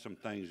telling us some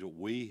things that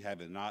we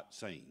have not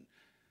seen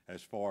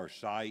as far as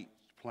site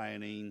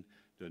planning,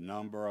 the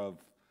number of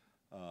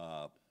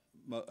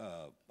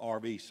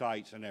RV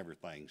sites and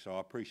everything. So I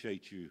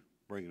appreciate you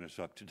bringing us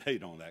up to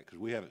date on that, because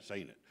we haven't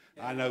seen it.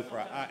 I know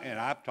and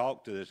I've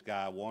talked to this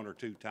guy one or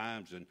two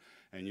times,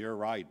 and you're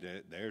right,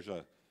 there's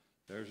a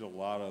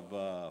lot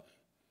of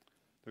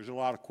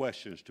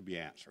questions to be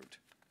answered.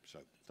 So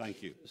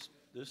thank you.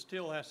 This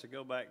still has to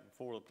go back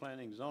before the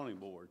Planning and Zoning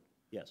Board.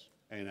 Yes.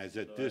 And as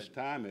at this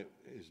time, it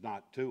is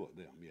not two of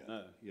them yet.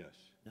 No. Yes.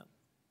 No.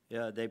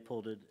 Yeah, they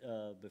pulled it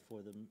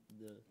before the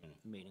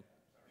meeting.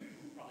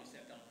 Probably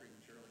sat down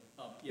prematurely.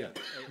 Yeah,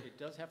 it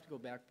does have to go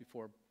back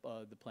before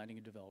the Planning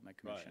and Development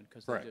Commission,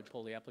 because they did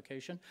pull the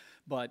application.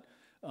 But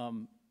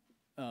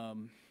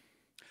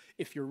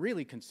if you're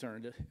really a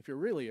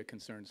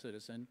concerned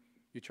citizen,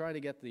 you try to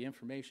get the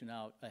information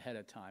out ahead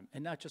of time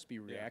and not just be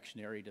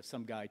reactionary to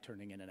some guy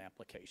turning in an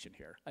application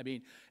here. I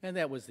mean, and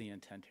that was the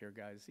intent here,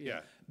 guys.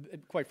 Yeah.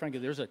 Quite frankly,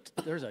 there's a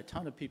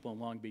ton of people in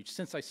Long Beach.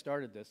 Since I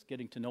started this,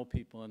 getting to know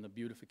people and the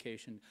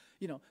beautification,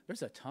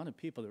 there's a ton of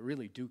people that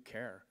really do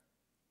care.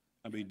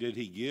 I mean, did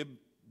he give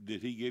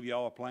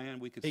y'all a plan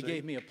we could see? He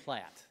gave me a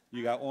plat.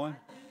 You got one?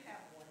 I do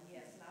have one,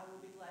 yes, and I will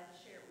be glad to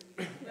share it with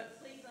you.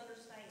 But please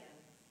understand,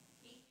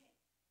 he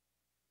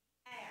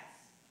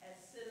asked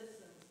as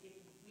citizens if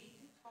we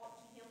can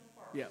talk to him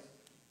first. Yeah.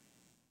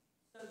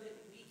 So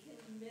that we can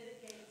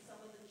mitigate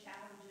some of the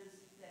challenges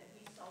that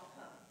we saw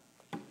coming.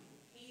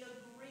 He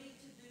agreed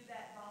to do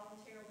that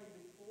voluntarily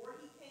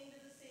before he came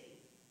to the city.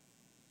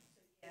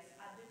 So yes,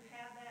 I do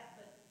have that,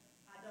 but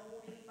I don't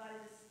want anybody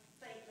to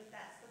think that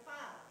that's the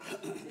final.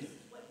 This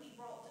is what he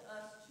brought to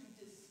us to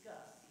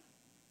discuss.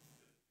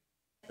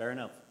 Fair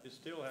enough. It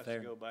still has to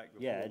go back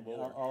before Yeah, the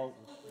board.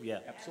 yeah.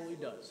 Absolutely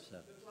does. So.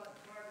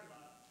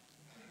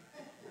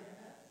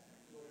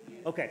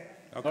 Okay.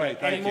 Okay, All right.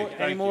 thank you.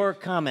 Any more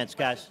comments,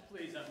 guys?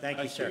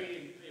 Thank you, sir.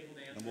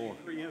 No more.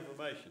 Free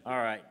information. All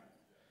right.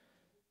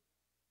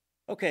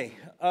 Okay,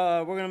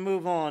 we're going to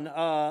move on.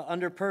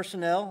 Under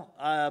personnel,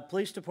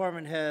 police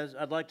department has,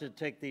 I'd like to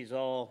take these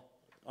all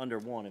under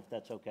one, if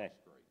that's okay.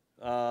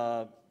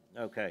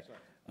 Okay.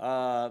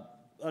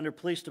 Under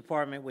police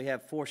department, we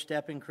have 4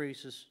 step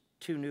increases,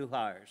 2 new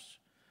hires.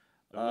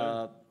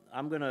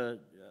 I'm gonna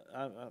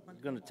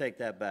take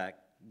that back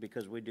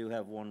because we do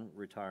have 1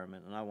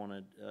 retirement, and I want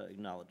to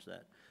acknowledge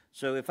that.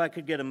 So if I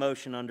could get a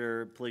motion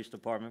under police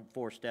department,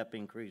 4 step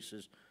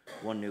increases,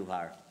 1 new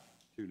hire.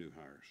 2 new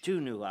hires. 2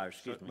 new hires,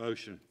 excuse me.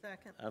 Motion.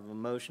 Second. I have a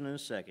motion and a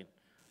second.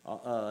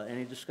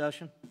 Any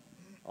discussion?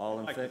 All I'd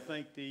in like to favor?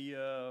 thank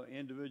the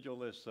individual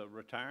that's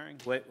retiring.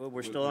 Wait,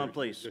 we're still on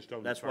police. Just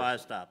on the That's why I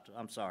first stopped.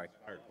 I'm sorry.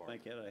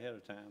 Think that ahead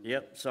of time.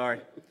 Yep, sorry.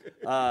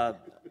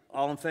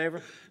 All in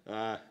favor?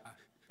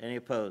 Any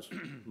opposed?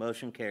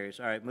 Motion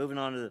carries. All right, moving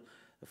on to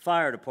the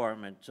fire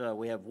department.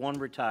 We have 1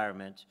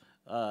 retirement.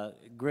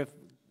 Griff,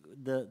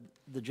 the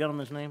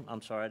gentleman's name?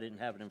 I'm sorry, I didn't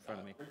have it in front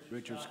of me.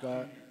 Richard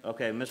Scott?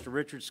 Okay, Mr.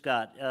 Richard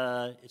Scott.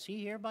 Is he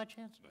here by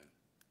chance?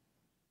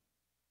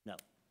 No.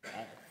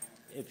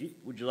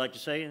 Would you like to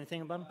say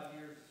anything about him? 5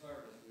 years of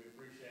service, we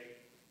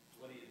appreciate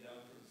what he has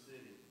done for the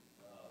city.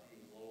 He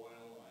was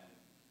loyal and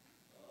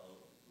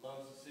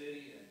loves the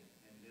city and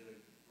did a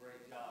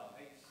great job.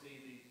 I hate to see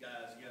these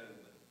guys go,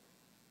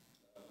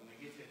 but when they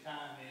get their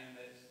time in,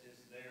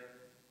 it's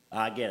their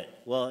I get it.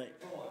 Well,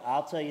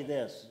 I'll tell you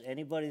this,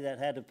 anybody that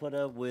had to put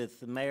up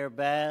with Mayor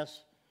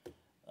Bass,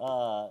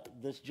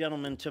 this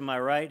gentleman to my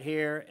right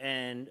here,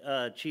 and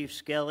Chief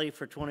Skelly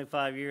for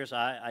 25 years,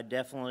 I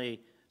definitely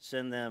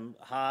send them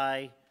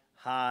high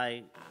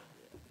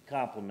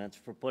compliments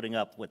for putting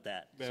up with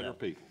that. Better So.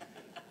 people.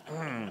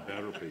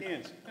 Better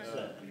people.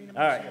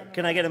 All right,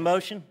 can I get a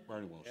motion?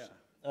 Bernie Wilson.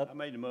 I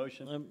made the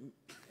motion.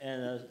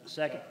 And a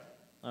second?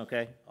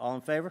 Okay, all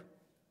in favor?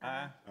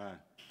 Aye. Aye.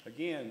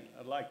 Again,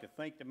 I'd like to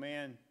thank the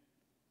man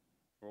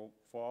for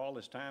all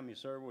his time he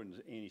served, and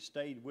he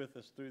stayed with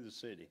us through the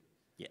city.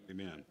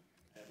 Amen.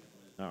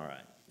 All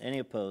right. Any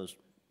opposed?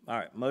 All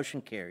right,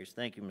 motion carries.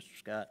 Thank you, Mr.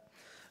 Scott.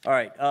 All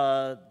right,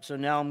 so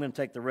now I'm going to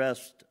take the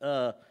rest.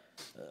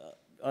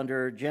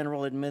 Under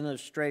general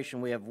administration,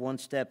 we have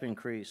 1-step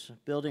increase.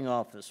 Building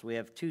office, we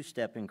have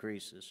 2-step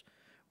increases.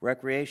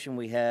 Recreation,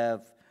 we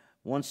have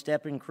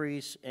 1-step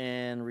increase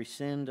and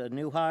rescind a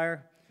new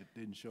hire. It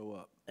didn't show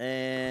up.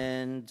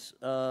 And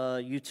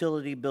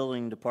utility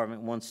building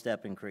department,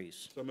 1-step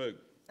increase. So moved.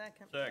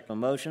 Second. A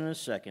motion and a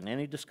second.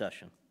 Any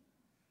discussion?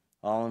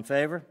 All in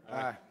favor?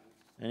 Aye.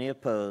 Any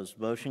opposed?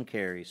 Motion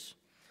carries.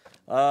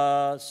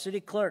 City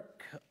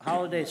clerk,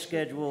 holiday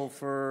schedule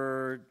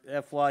for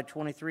FY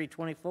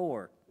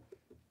 23-24.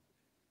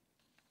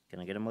 Can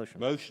I get a motion?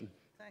 Motion.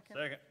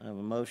 Second. I have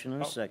a motion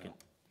and a second.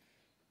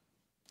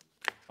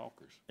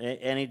 Talkers.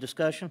 Any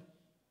discussion?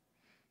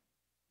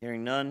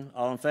 Hearing none.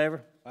 All in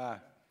favor? Aye.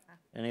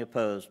 Any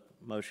opposed?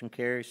 Motion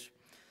carries.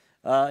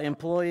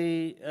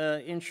 Employee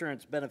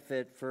insurance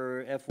benefit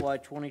for FY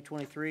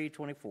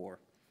 2023-24.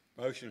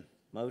 Motion.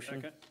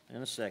 Motion Second.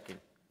 and a second.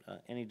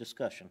 Any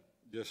discussion?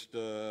 Just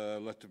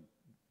let the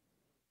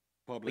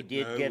public We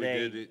did know,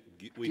 get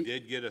we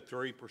did get a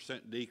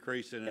 3%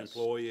 decrease in Yes.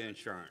 employee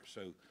insurance.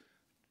 So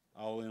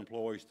all the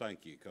employees,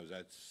 thank you, because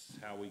that's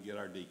how we get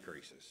our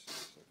decreases.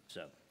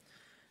 So,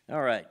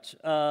 all right.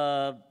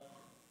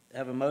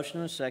 Have a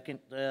motion and a second.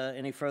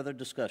 Any further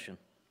discussion?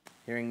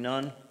 Hearing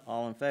none.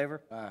 All in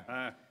favor?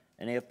 Aye.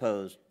 Any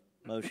opposed?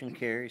 Motion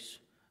carries.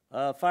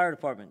 Fire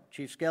Department,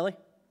 Chief Skelly?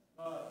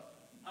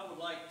 I would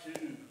like to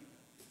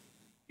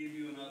give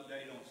you an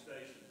update on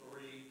Station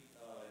 3,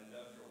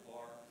 Industrial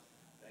Park.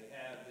 They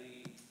have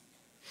the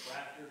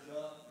raptors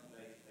up,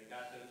 they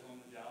got those on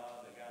the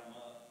job, they got them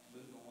up,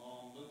 moving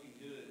along, looking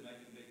good,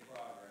 making big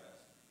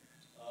progress.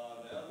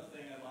 The other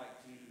thing I'd like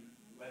to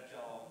let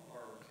y'all,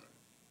 or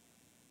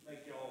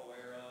make y'all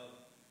aware of,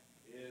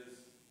 is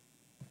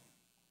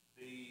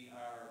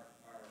our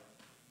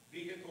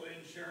vehicle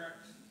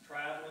insurance,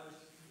 travelers,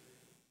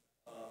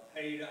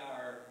 paid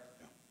our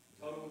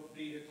total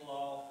vehicle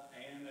off,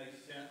 and they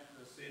sent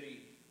the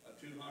city a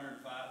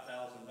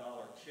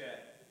 $205,000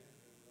 check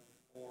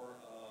for,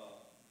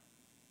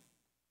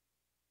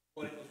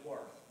 what it was worth,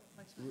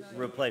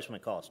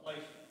 Replacement cost.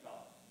 replacement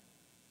cost.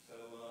 So,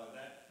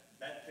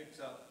 that picks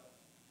up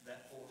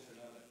that portion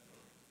of it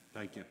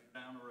Thank you.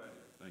 down the road.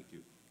 Thank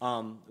you.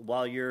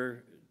 While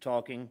you're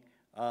talking,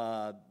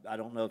 I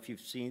don't know if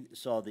you've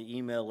saw the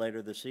email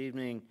later this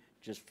evening,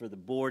 just for the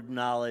board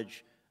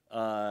knowledge,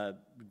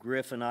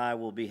 Griff and I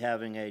will be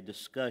having a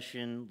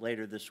discussion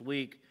later this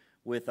week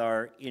with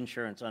our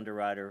insurance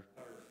underwriter.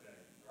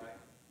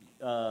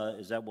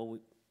 Is that what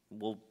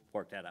we'll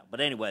work that out. But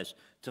anyways,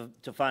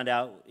 to find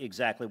out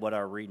exactly what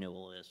our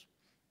renewal is.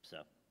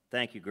 So,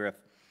 thank you, Griff.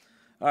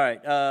 All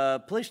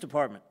right, Police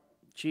Department,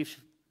 Chief.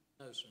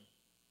 No, sir.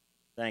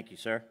 Thank you,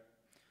 sir.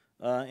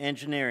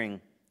 Engineering,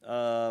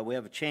 we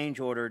have a change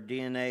order,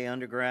 DNA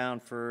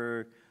Underground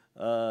for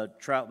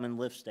Troutman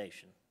Lift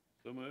Station.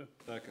 So move.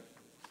 Second.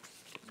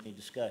 Any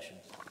discussion?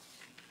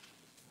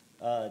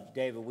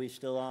 Dave, are we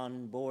still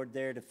on board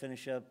there to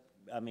finish up?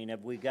 I mean,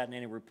 have we gotten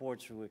any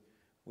reports?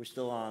 We're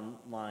still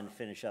online to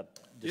finish up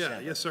December?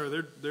 Yeah, yes,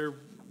 sir.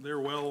 They're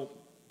well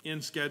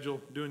in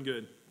schedule, doing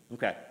good.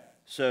 Okay.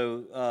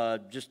 So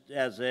just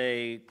as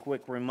a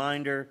quick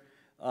reminder,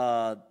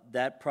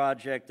 that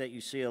project that you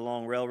see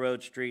along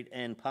Railroad Street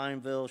and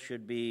Pineville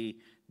should be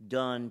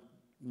done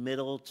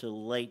middle to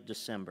late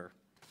December.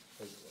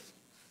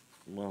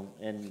 Well,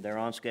 and they're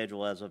on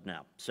schedule as of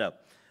now. So,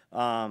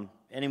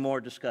 any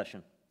more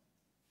discussion?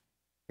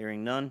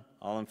 Hearing none,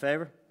 all in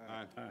favor?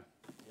 Aye.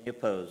 Any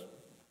opposed?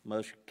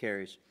 Motion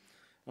carries.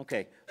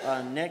 Okay,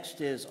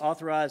 next is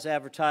authorized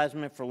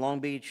advertisement for Long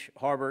Beach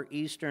Harbor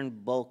Eastern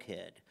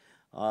Bulkhead.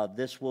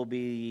 This will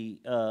be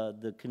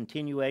the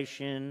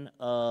continuation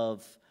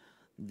of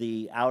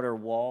the outer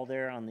wall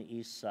there on the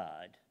east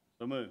side.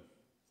 So move.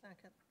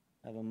 Second.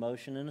 I have a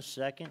motion and a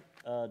second.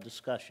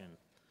 Discussion.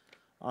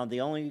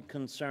 The only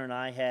concern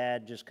I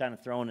had, just kind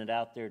of throwing it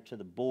out there to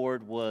the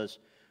board, was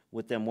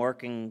with them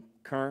working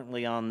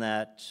currently on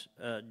that,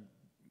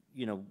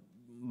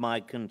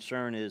 my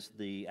concern is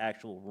the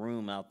actual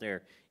room out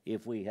there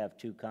if we have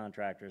two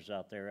contractors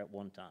out there at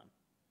one time.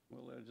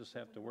 Well, they'll just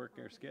have to work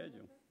their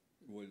schedule.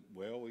 We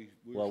were Well, we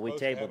supposed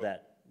to have tabled a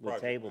that. We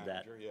project tabled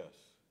that. manager,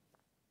 Yes,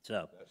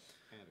 So, that's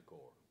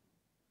Anacor.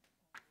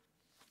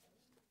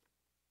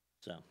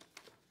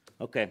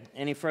 okay.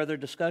 Any further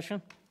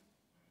discussion?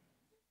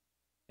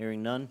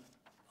 Hearing none.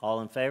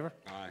 All in favor?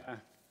 Aye.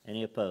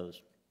 Any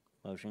opposed?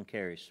 Motion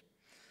carries.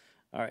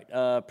 All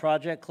right,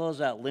 project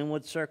closeout,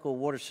 Linwood Circle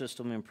Water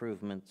System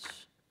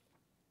Improvements.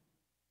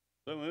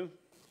 So moved.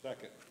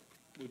 Second.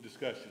 With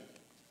discussion,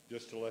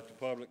 just to let the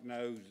public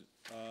know,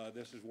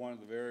 this is one of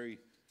the very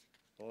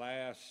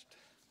last,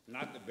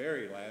 not the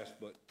very last,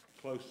 but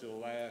close to the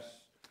last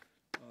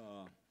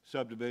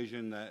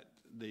subdivision that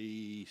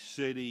the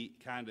city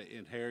kind of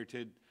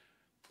inherited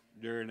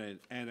during an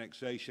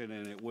annexation,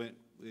 and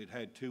it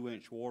had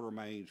 2-inch water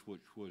mains,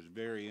 which was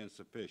very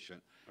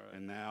insufficient. Right.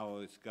 And now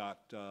it's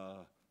got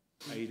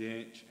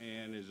 8-inch,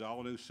 and is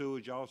all new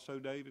sewage also,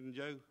 David and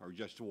Joe, or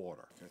just the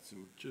water? That's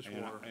just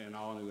water. And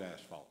all new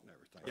asphalt and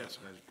everything. Yes,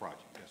 sir. As a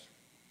project, yes, sir.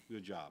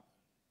 Good job.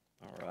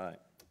 All right.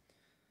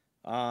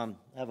 I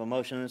have a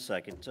motion and a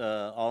second.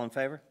 All in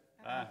favor?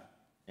 Aye.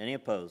 Any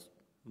opposed?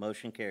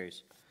 Motion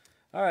carries.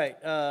 All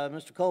right,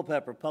 Mr.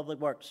 Culpepper, Public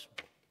Works.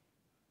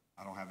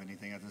 I don't have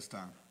anything at this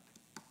time.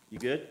 You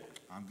good?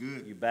 I'm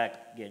good. You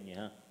back getting you,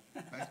 huh?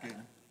 That's good.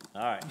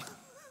 All right.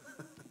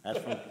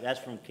 That's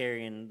from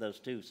carrying those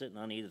two sitting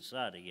on either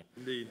side of you.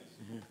 Indeed.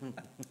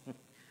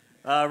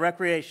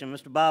 Recreation,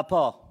 Mr. Bob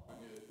Paul.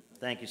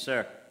 Thank you,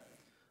 sir.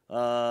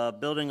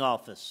 Building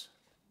office.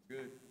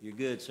 Good. You're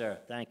good, sir.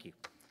 Thank you.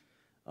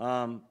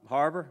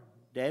 Harbor,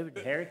 David,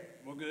 Harry?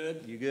 We're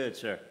good. You good,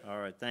 sir. All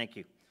right, thank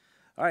you.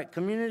 All right,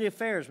 community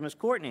affairs, Ms.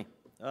 Courtney.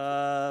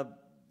 The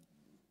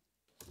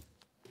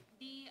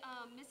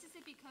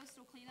Mississippi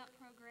Coastal Cleanup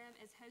Program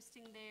is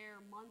hosting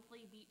their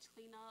monthly beach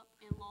cleanup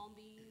in Long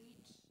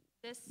Beach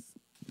this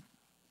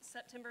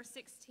September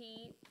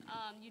 16th.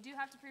 You do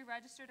have to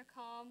pre-register to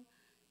come.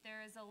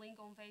 There is a link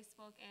on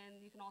Facebook,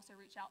 and you can also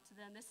reach out to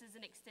them. This is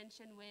an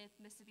extension with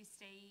Mississippi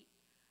State.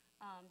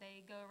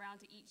 They go around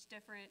to each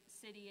different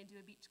city and do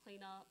a beach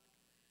cleanup.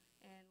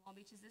 And Long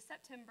Beach is this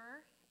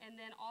September. And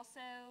then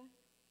also,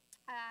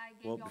 I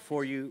gave Well, y'all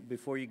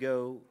before you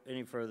go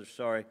any further,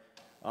 sorry,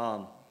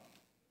 because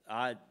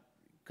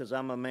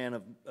I'm a man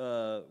of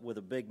with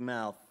a big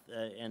mouth,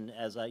 and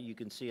as you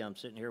can see, I'm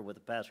sitting here with a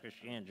Pascal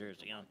Shan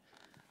jersey on.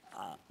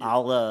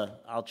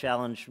 I'll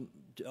challenge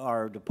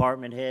our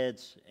department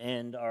heads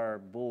and our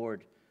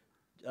board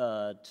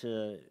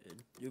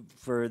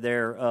for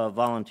their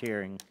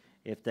volunteering.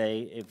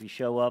 If you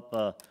show up,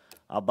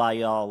 I'll buy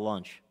you all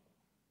lunch.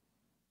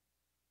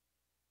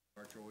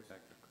 Our choice.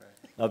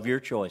 Of your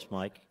choice,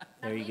 Mike.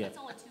 There I you believe go. it's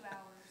only 2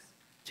 hours.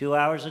 2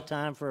 hours of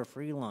time for a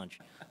free lunch.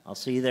 I'll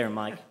see you there,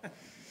 Mike.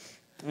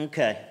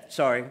 Okay,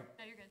 sorry. No,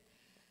 you're good.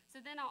 So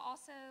then I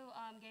also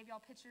gave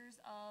y'all pictures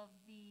of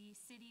the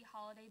city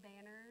holiday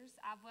banners.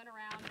 I've went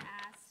around and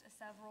asked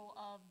several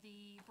of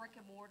the brick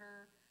and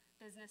mortar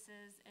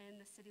businesses in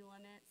the city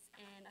limits,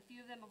 and a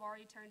few of them have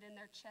already turned in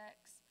their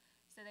checks,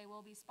 so they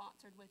will be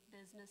sponsored with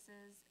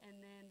businesses,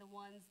 and then the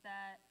ones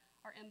that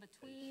are in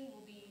between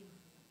will be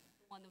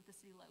the one with the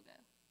city logo.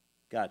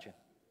 Gotcha.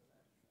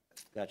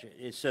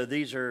 So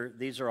these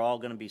are all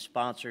going to be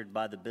sponsored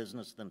by the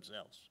business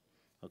themselves.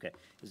 Okay.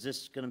 Is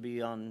this going to be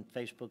on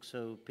Facebook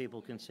so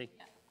people can see?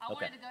 Yeah. I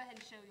wanted to go ahead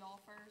and show y'all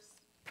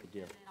first. Good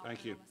deal. and then I'll Thank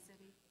put it you. on the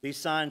city. These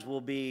signs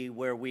will be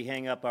where we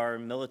hang up our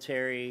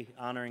military,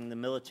 honoring the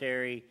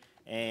military,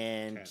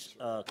 and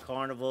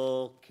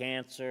carnival,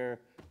 cancer.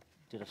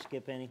 Did I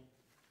skip any?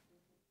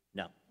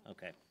 No.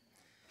 Okay.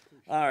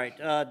 All right.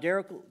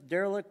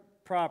 Derelict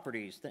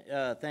properties.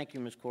 Thank you,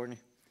 Ms. Courtney.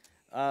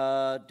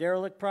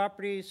 Derelict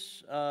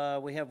properties,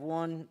 we have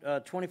one,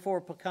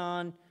 24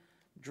 Pecan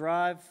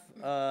Drive,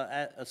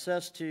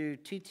 assessed to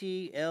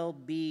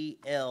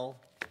TTLBL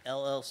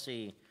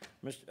LLC.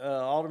 Mr.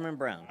 Alderman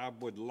Brown. I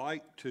would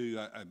like to,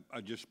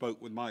 I just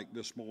spoke with Mike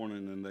this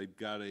morning, and they've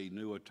got a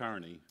new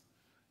attorney.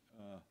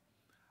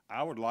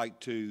 I would like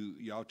to,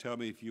 y'all tell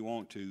me if you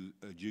want to,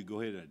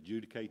 go ahead and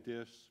adjudicate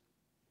this.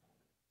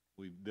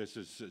 This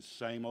is the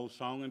same old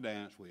song and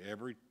dance.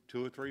 Every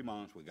 2 or 3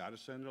 months, we got to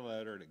send a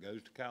letter that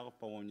goes to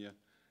California.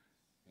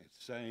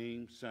 It's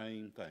same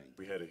thing.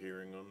 We had a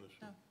hearing on this?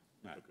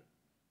 No. Okay.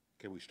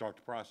 Can we start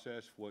the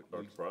process? Start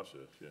the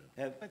process,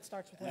 yeah. It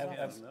starts with his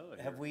office.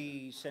 Have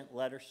we sent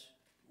letters?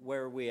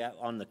 Where are we at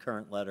on the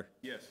current letter?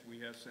 Yes, we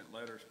have sent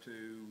letters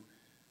to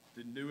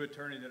the new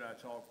attorney that I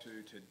talked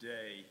to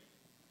today.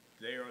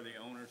 They are the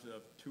owners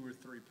of 2 or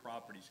 3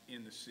 properties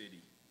in the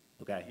city.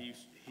 Okay.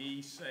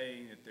 He's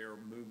saying that they're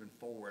moving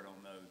forward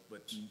on those,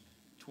 but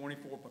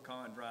 24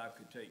 Pecan Drive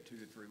could take 2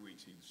 to 3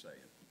 weeks, he was saying.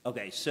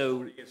 Okay,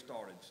 so. To get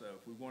started, so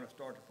if we want to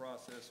start the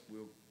process,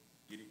 we'll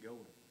get it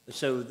going.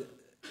 So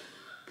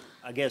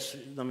I guess,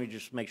 let me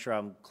just make sure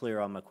I'm clear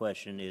on my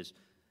question is,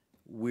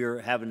 we're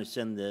having to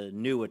send the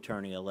new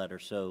attorney a letter,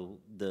 so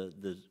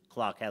the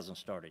clock hasn't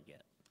started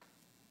yet.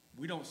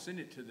 We don't send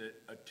it to the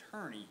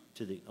attorney.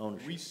 To the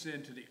ownership. We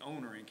send to the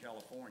owner in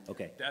California.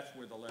 Okay. That's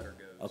where the letter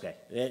goes. Okay,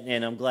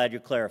 and I'm glad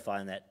you're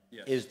clarifying that.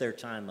 Yes. Is there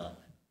time up?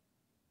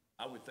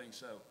 I would think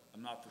so.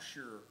 I'm not for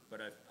sure,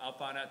 but I'll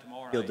find out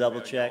tomorrow. You'll I'll email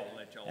double check y'all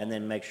let y'all and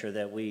then know. make sure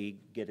that we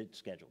get it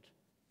scheduled,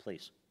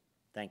 please.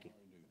 Thank you.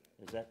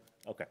 Is that,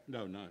 okay,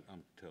 No,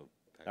 I'm told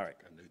All right.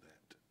 Patrick, I knew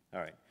that.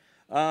 all right.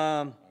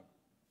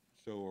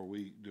 So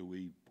do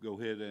we go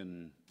ahead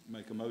and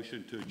Make a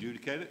motion to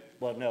adjudicate it?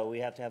 Well, no, we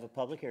have to have a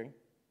public hearing.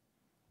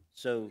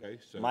 So Okay,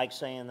 so- Mike's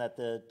saying that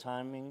the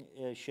timing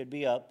should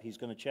be up. He's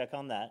going to check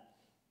on that,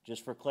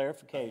 just for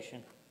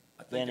clarification.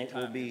 Then the it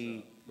will timing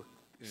be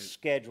is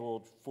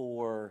scheduled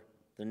for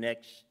the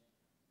next,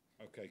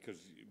 Okay, because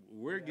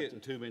we're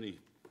getting too many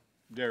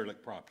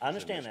derelict properties I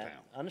understand in this that.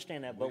 town. I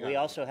understand that, We but we gotta-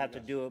 also have to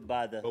do it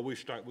by the, But we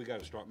got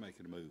to start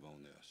making a move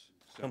on this.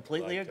 So-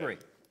 completely agree.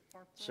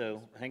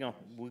 So, hang on,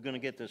 we're going to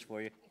get this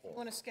for you. If you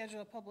want to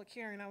schedule a public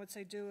hearing, I would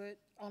say do it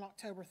on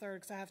October 3rd,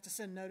 because I have to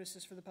send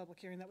notices for the public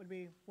hearing. That would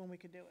be when we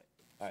could do it.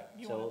 All right,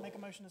 You want so to make a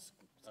motion to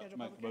schedule a Make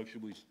public a hearing?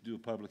 motion, we do a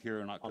public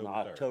hearing on on October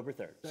 3rd. October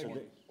 3rd. So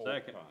the-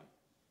 Second.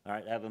 All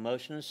right, I have a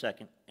motion and a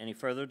second. Any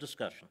further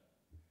discussion?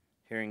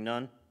 Hearing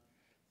none.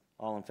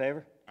 All in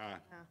favor? Aye.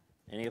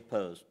 Any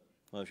opposed?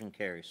 Motion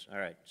carries. All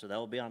right, so that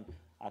will be on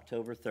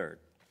October 3rd.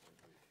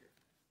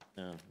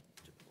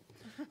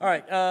 All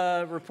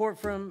right, report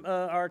from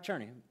our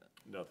attorney.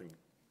 Nothing.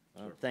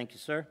 Thank you,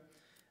 sir.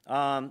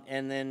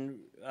 And then,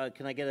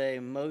 can I get a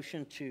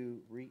motion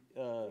to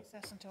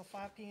Recess until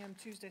 5 PM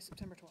Tuesday,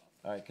 September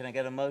 12th. all right, can I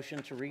get a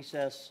motion to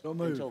recess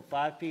until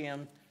 5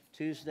 PM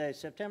Tuesday,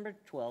 September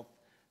 12th?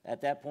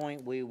 At that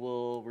point, we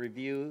will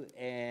review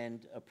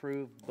and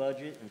approve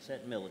budget and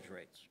set millage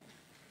rates.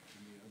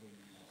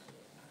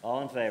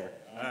 All in favor?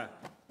 Aye.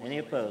 Any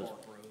opposed?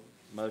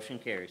 Motion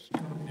carries.